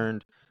Jedi. He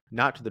turned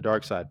not to the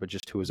dark side, but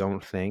just to his own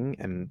thing.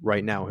 And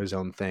right now, his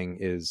own thing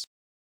is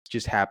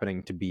just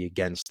happening to be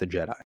against the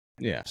Jedi.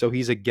 Yeah. So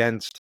he's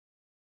against,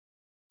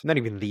 not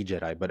even the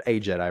Jedi, but a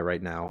Jedi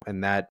right now.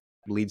 And that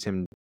leads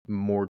him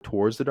more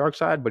towards the dark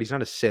side, but he's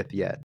not a Sith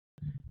yet.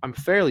 I'm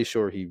fairly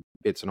sure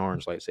it's an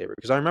orange lightsaber,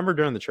 because I remember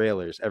during the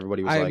trailers,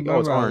 everybody was like, oh,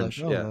 it's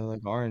orange. Like, yeah.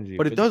 Like orangey.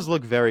 But it does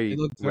look very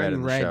red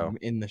in the show.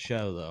 In the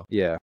show, though.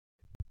 Yeah.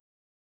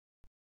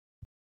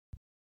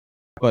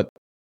 But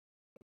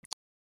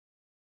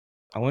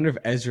I wonder if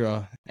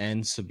Ezra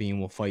and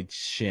Sabine will fight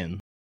Shin.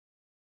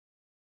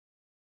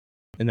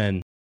 And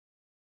then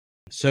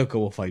Ahsoka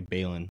will fight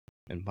Baylan.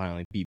 and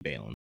finally beat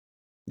Balin.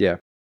 Yeah.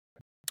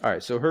 All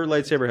right. So her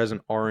lightsaber has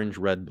an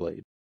orange-red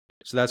blade.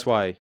 So that's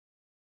why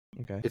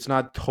it's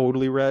not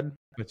totally red.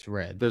 It's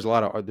red. There's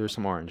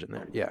some orange in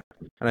there. Yeah.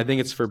 And I think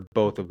it's for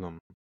both of them,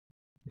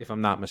 if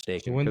I'm not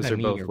mistaken, because they're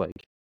both like.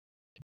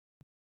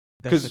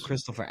 That's the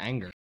crystal for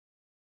anger.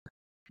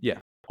 Yeah.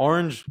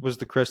 Orange was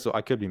the crystal.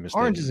 I could be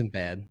mistaken. Orange isn't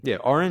bad. Yeah.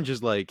 Orange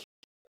is like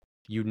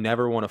you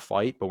never want to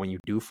fight, but when you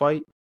do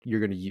fight,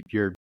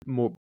 you're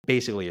more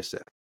basically a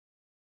Sith.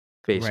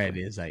 Basically. Red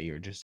is that you're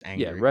just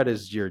angry. Yeah, red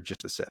is you're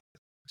just a Sith.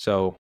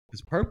 So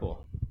it's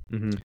purple.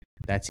 Mm-hmm.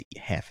 That's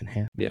half and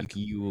half. Yeah,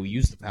 you will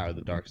use the power of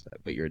the dark side,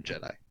 but you're a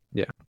Jedi.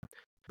 Yeah,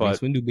 but Mace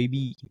Windu,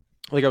 baby.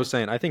 Like I was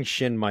saying, I think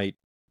Shin might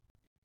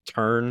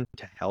turn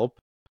to help,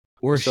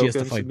 or she has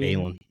to fight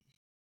Balin.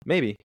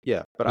 Maybe,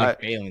 yeah, but like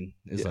Balin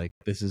is like,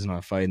 this isn't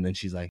our fight, and then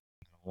she's like,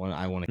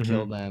 I want to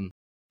kill them.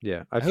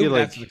 Yeah, I feel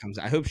like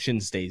I hope Shin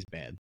stays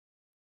bad.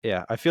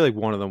 Yeah, I feel like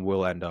one of them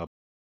will end up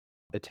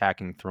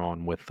attacking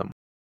Thrawn with them.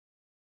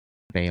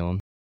 Balin,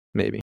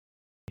 maybe.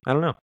 I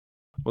don't know.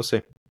 We'll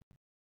see.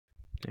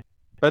 Yeah.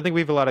 But I think we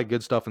have a lot of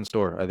good stuff in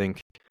store. I think.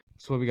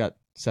 So what we got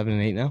 7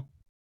 and 8 now.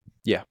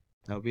 Yeah,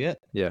 that'll be it.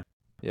 Yeah.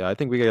 I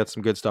think we got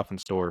some good stuff in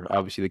store.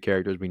 Obviously, the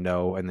characters we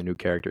know and the new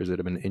characters that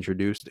have been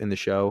introduced in the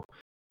show,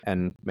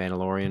 and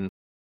Mandalorian.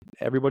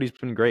 Everybody's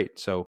been great.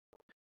 So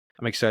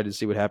I'm excited to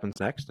see what happens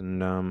next,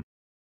 and I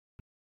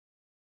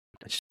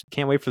just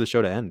can't wait for the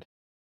show to end.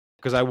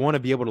 Because I want to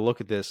be able to look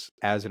at this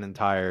as an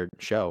entire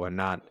show and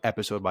not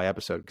episode by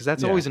episode. Because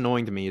that's always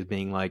annoying to me, is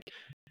being like,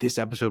 this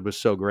episode was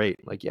so great.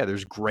 Like, yeah,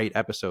 there's great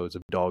episodes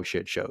of dog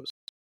shit shows.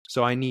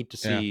 So I need to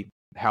see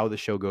how the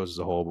show goes as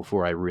a whole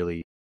before I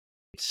really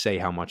say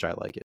how much I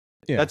like it.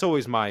 Yeah. That's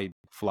always my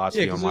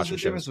philosophy on watching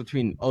shows. There's a difference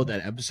between,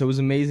 that episode was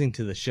amazing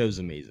to the show's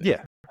amazing.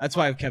 Yeah. That's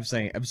why I've kept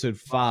saying episode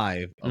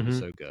 5 of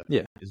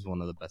AHSOKA is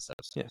one of the best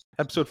episodes. Yeah.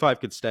 Episode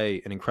 5 could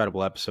stay an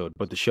incredible episode,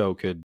 but the show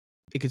could...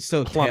 It could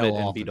still plummet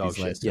and be dog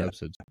shit. Yeah.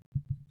 Episodes.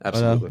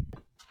 Absolutely.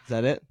 Is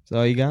that it? Is that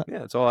all you got? Yeah,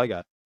 that's all I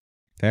got.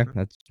 Fair.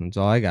 That's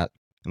all I got.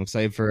 I'm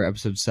excited for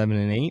episode 7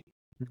 and 8.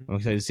 I'm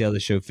excited to see how the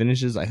show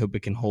finishes. I hope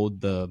it can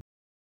hold the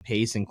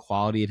pace and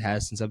quality it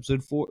has since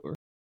episode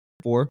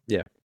 4.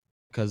 Yeah.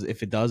 Because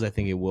if it does, I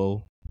think it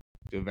will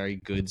be a very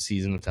good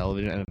season of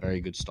television and a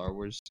very good Star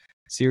Wars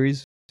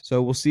series.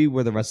 So we'll see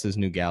where the rest of this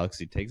new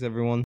galaxy takes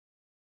everyone.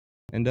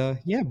 And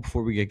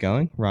before we get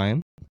going,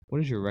 Ryan,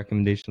 what is your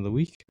recommendation of the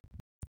week?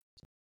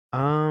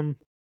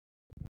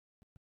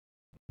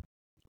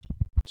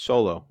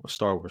 Solo, a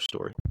Star Wars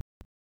story.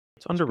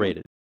 It's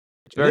underrated.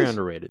 It's very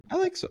underrated. I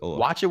like Solo.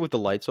 Watch it with the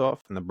lights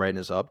off and the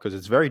brightness up, because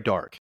it's very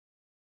dark.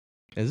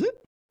 Is it?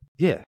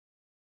 Yeah.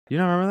 You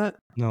don't remember that?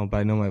 No, but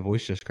I know my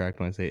voice just cracked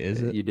when I say,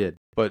 is it? You did.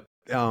 But,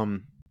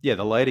 the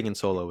lighting in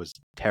Solo is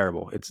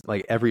terrible. It's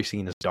like every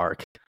scene is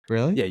dark.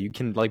 Really? Yeah, you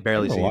can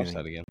barely see watch anything.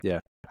 That again. Yeah.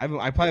 I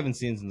probably haven't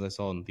seen it since I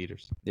saw it in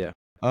theaters. Yeah.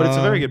 But it's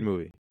a very good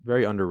movie.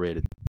 Very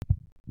underrated.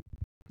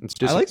 It's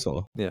just, I like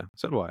Solo. Yeah,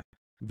 so do I.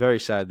 Very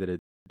sad that it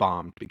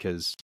bombed,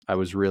 because I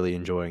was really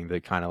enjoying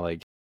the kind of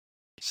like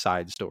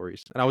side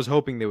stories. And I was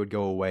hoping they would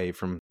go away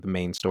from the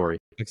main story.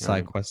 Like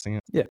side questing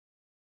it? Yeah.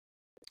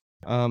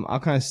 I'll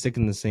kind of stick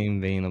in the same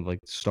vein of like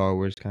Star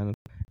Wars kind of.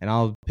 And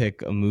I'll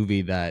pick a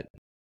movie that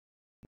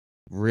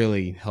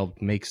really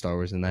helped make Star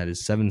Wars, and that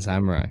is Seven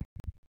Samurai.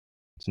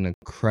 It's an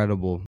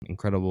incredible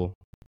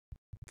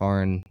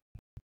foreign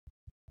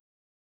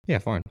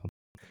film.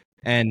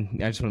 And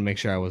I just want to make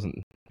sure I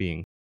wasn't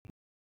being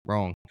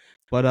wrong.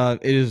 But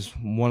it is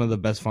one of the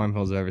best foreign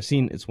films I've ever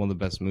seen. It's one of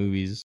the best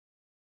movies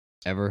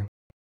ever.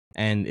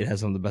 And it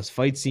has some of the best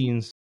fight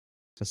scenes.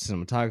 The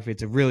cinematography.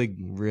 It's a really,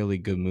 really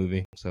good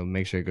movie. So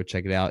make sure you go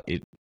check it out.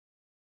 It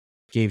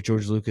gave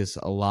George Lucas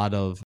a lot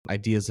of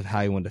ideas of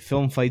how he wanted to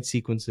film fight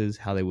sequences,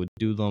 how they would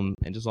do them,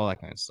 and just all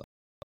that kind of stuff.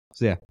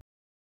 So yeah,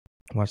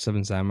 watch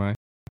Seven Samurai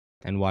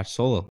and watch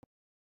Solo.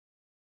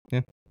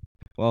 Yeah.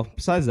 Well,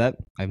 besides that,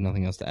 I have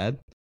nothing else to add.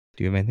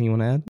 Do you have anything you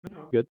want to add?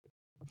 No, good.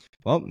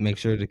 Well, make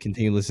sure to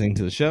continue listening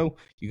to the show.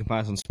 You can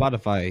find us on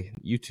Spotify,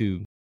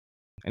 YouTube,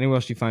 anywhere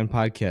else you find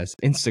podcasts,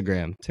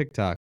 Instagram,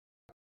 TikTok.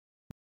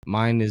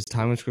 Mine is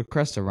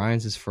Time_Cresta.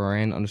 Ryan's is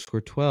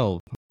Ferran_12.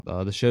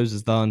 The show's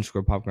is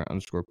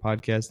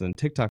the_popcorn_podcast. And then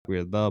TikTok, we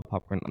are the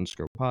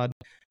popcorn_pod.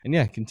 And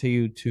yeah,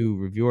 continue to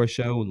review our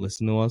show and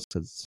listen to us,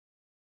 because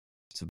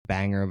it's a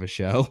banger of a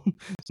show.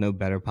 There's no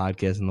better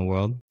podcast in the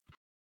world.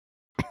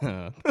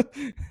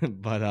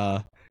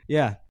 But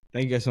yeah,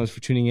 thank you guys so much for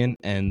tuning in.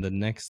 And the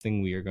next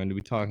thing we are going to be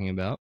talking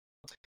about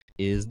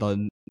is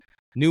the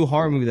new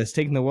horror movie that's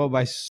taking the world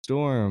by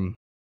storm.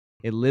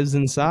 It Lives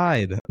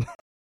Inside.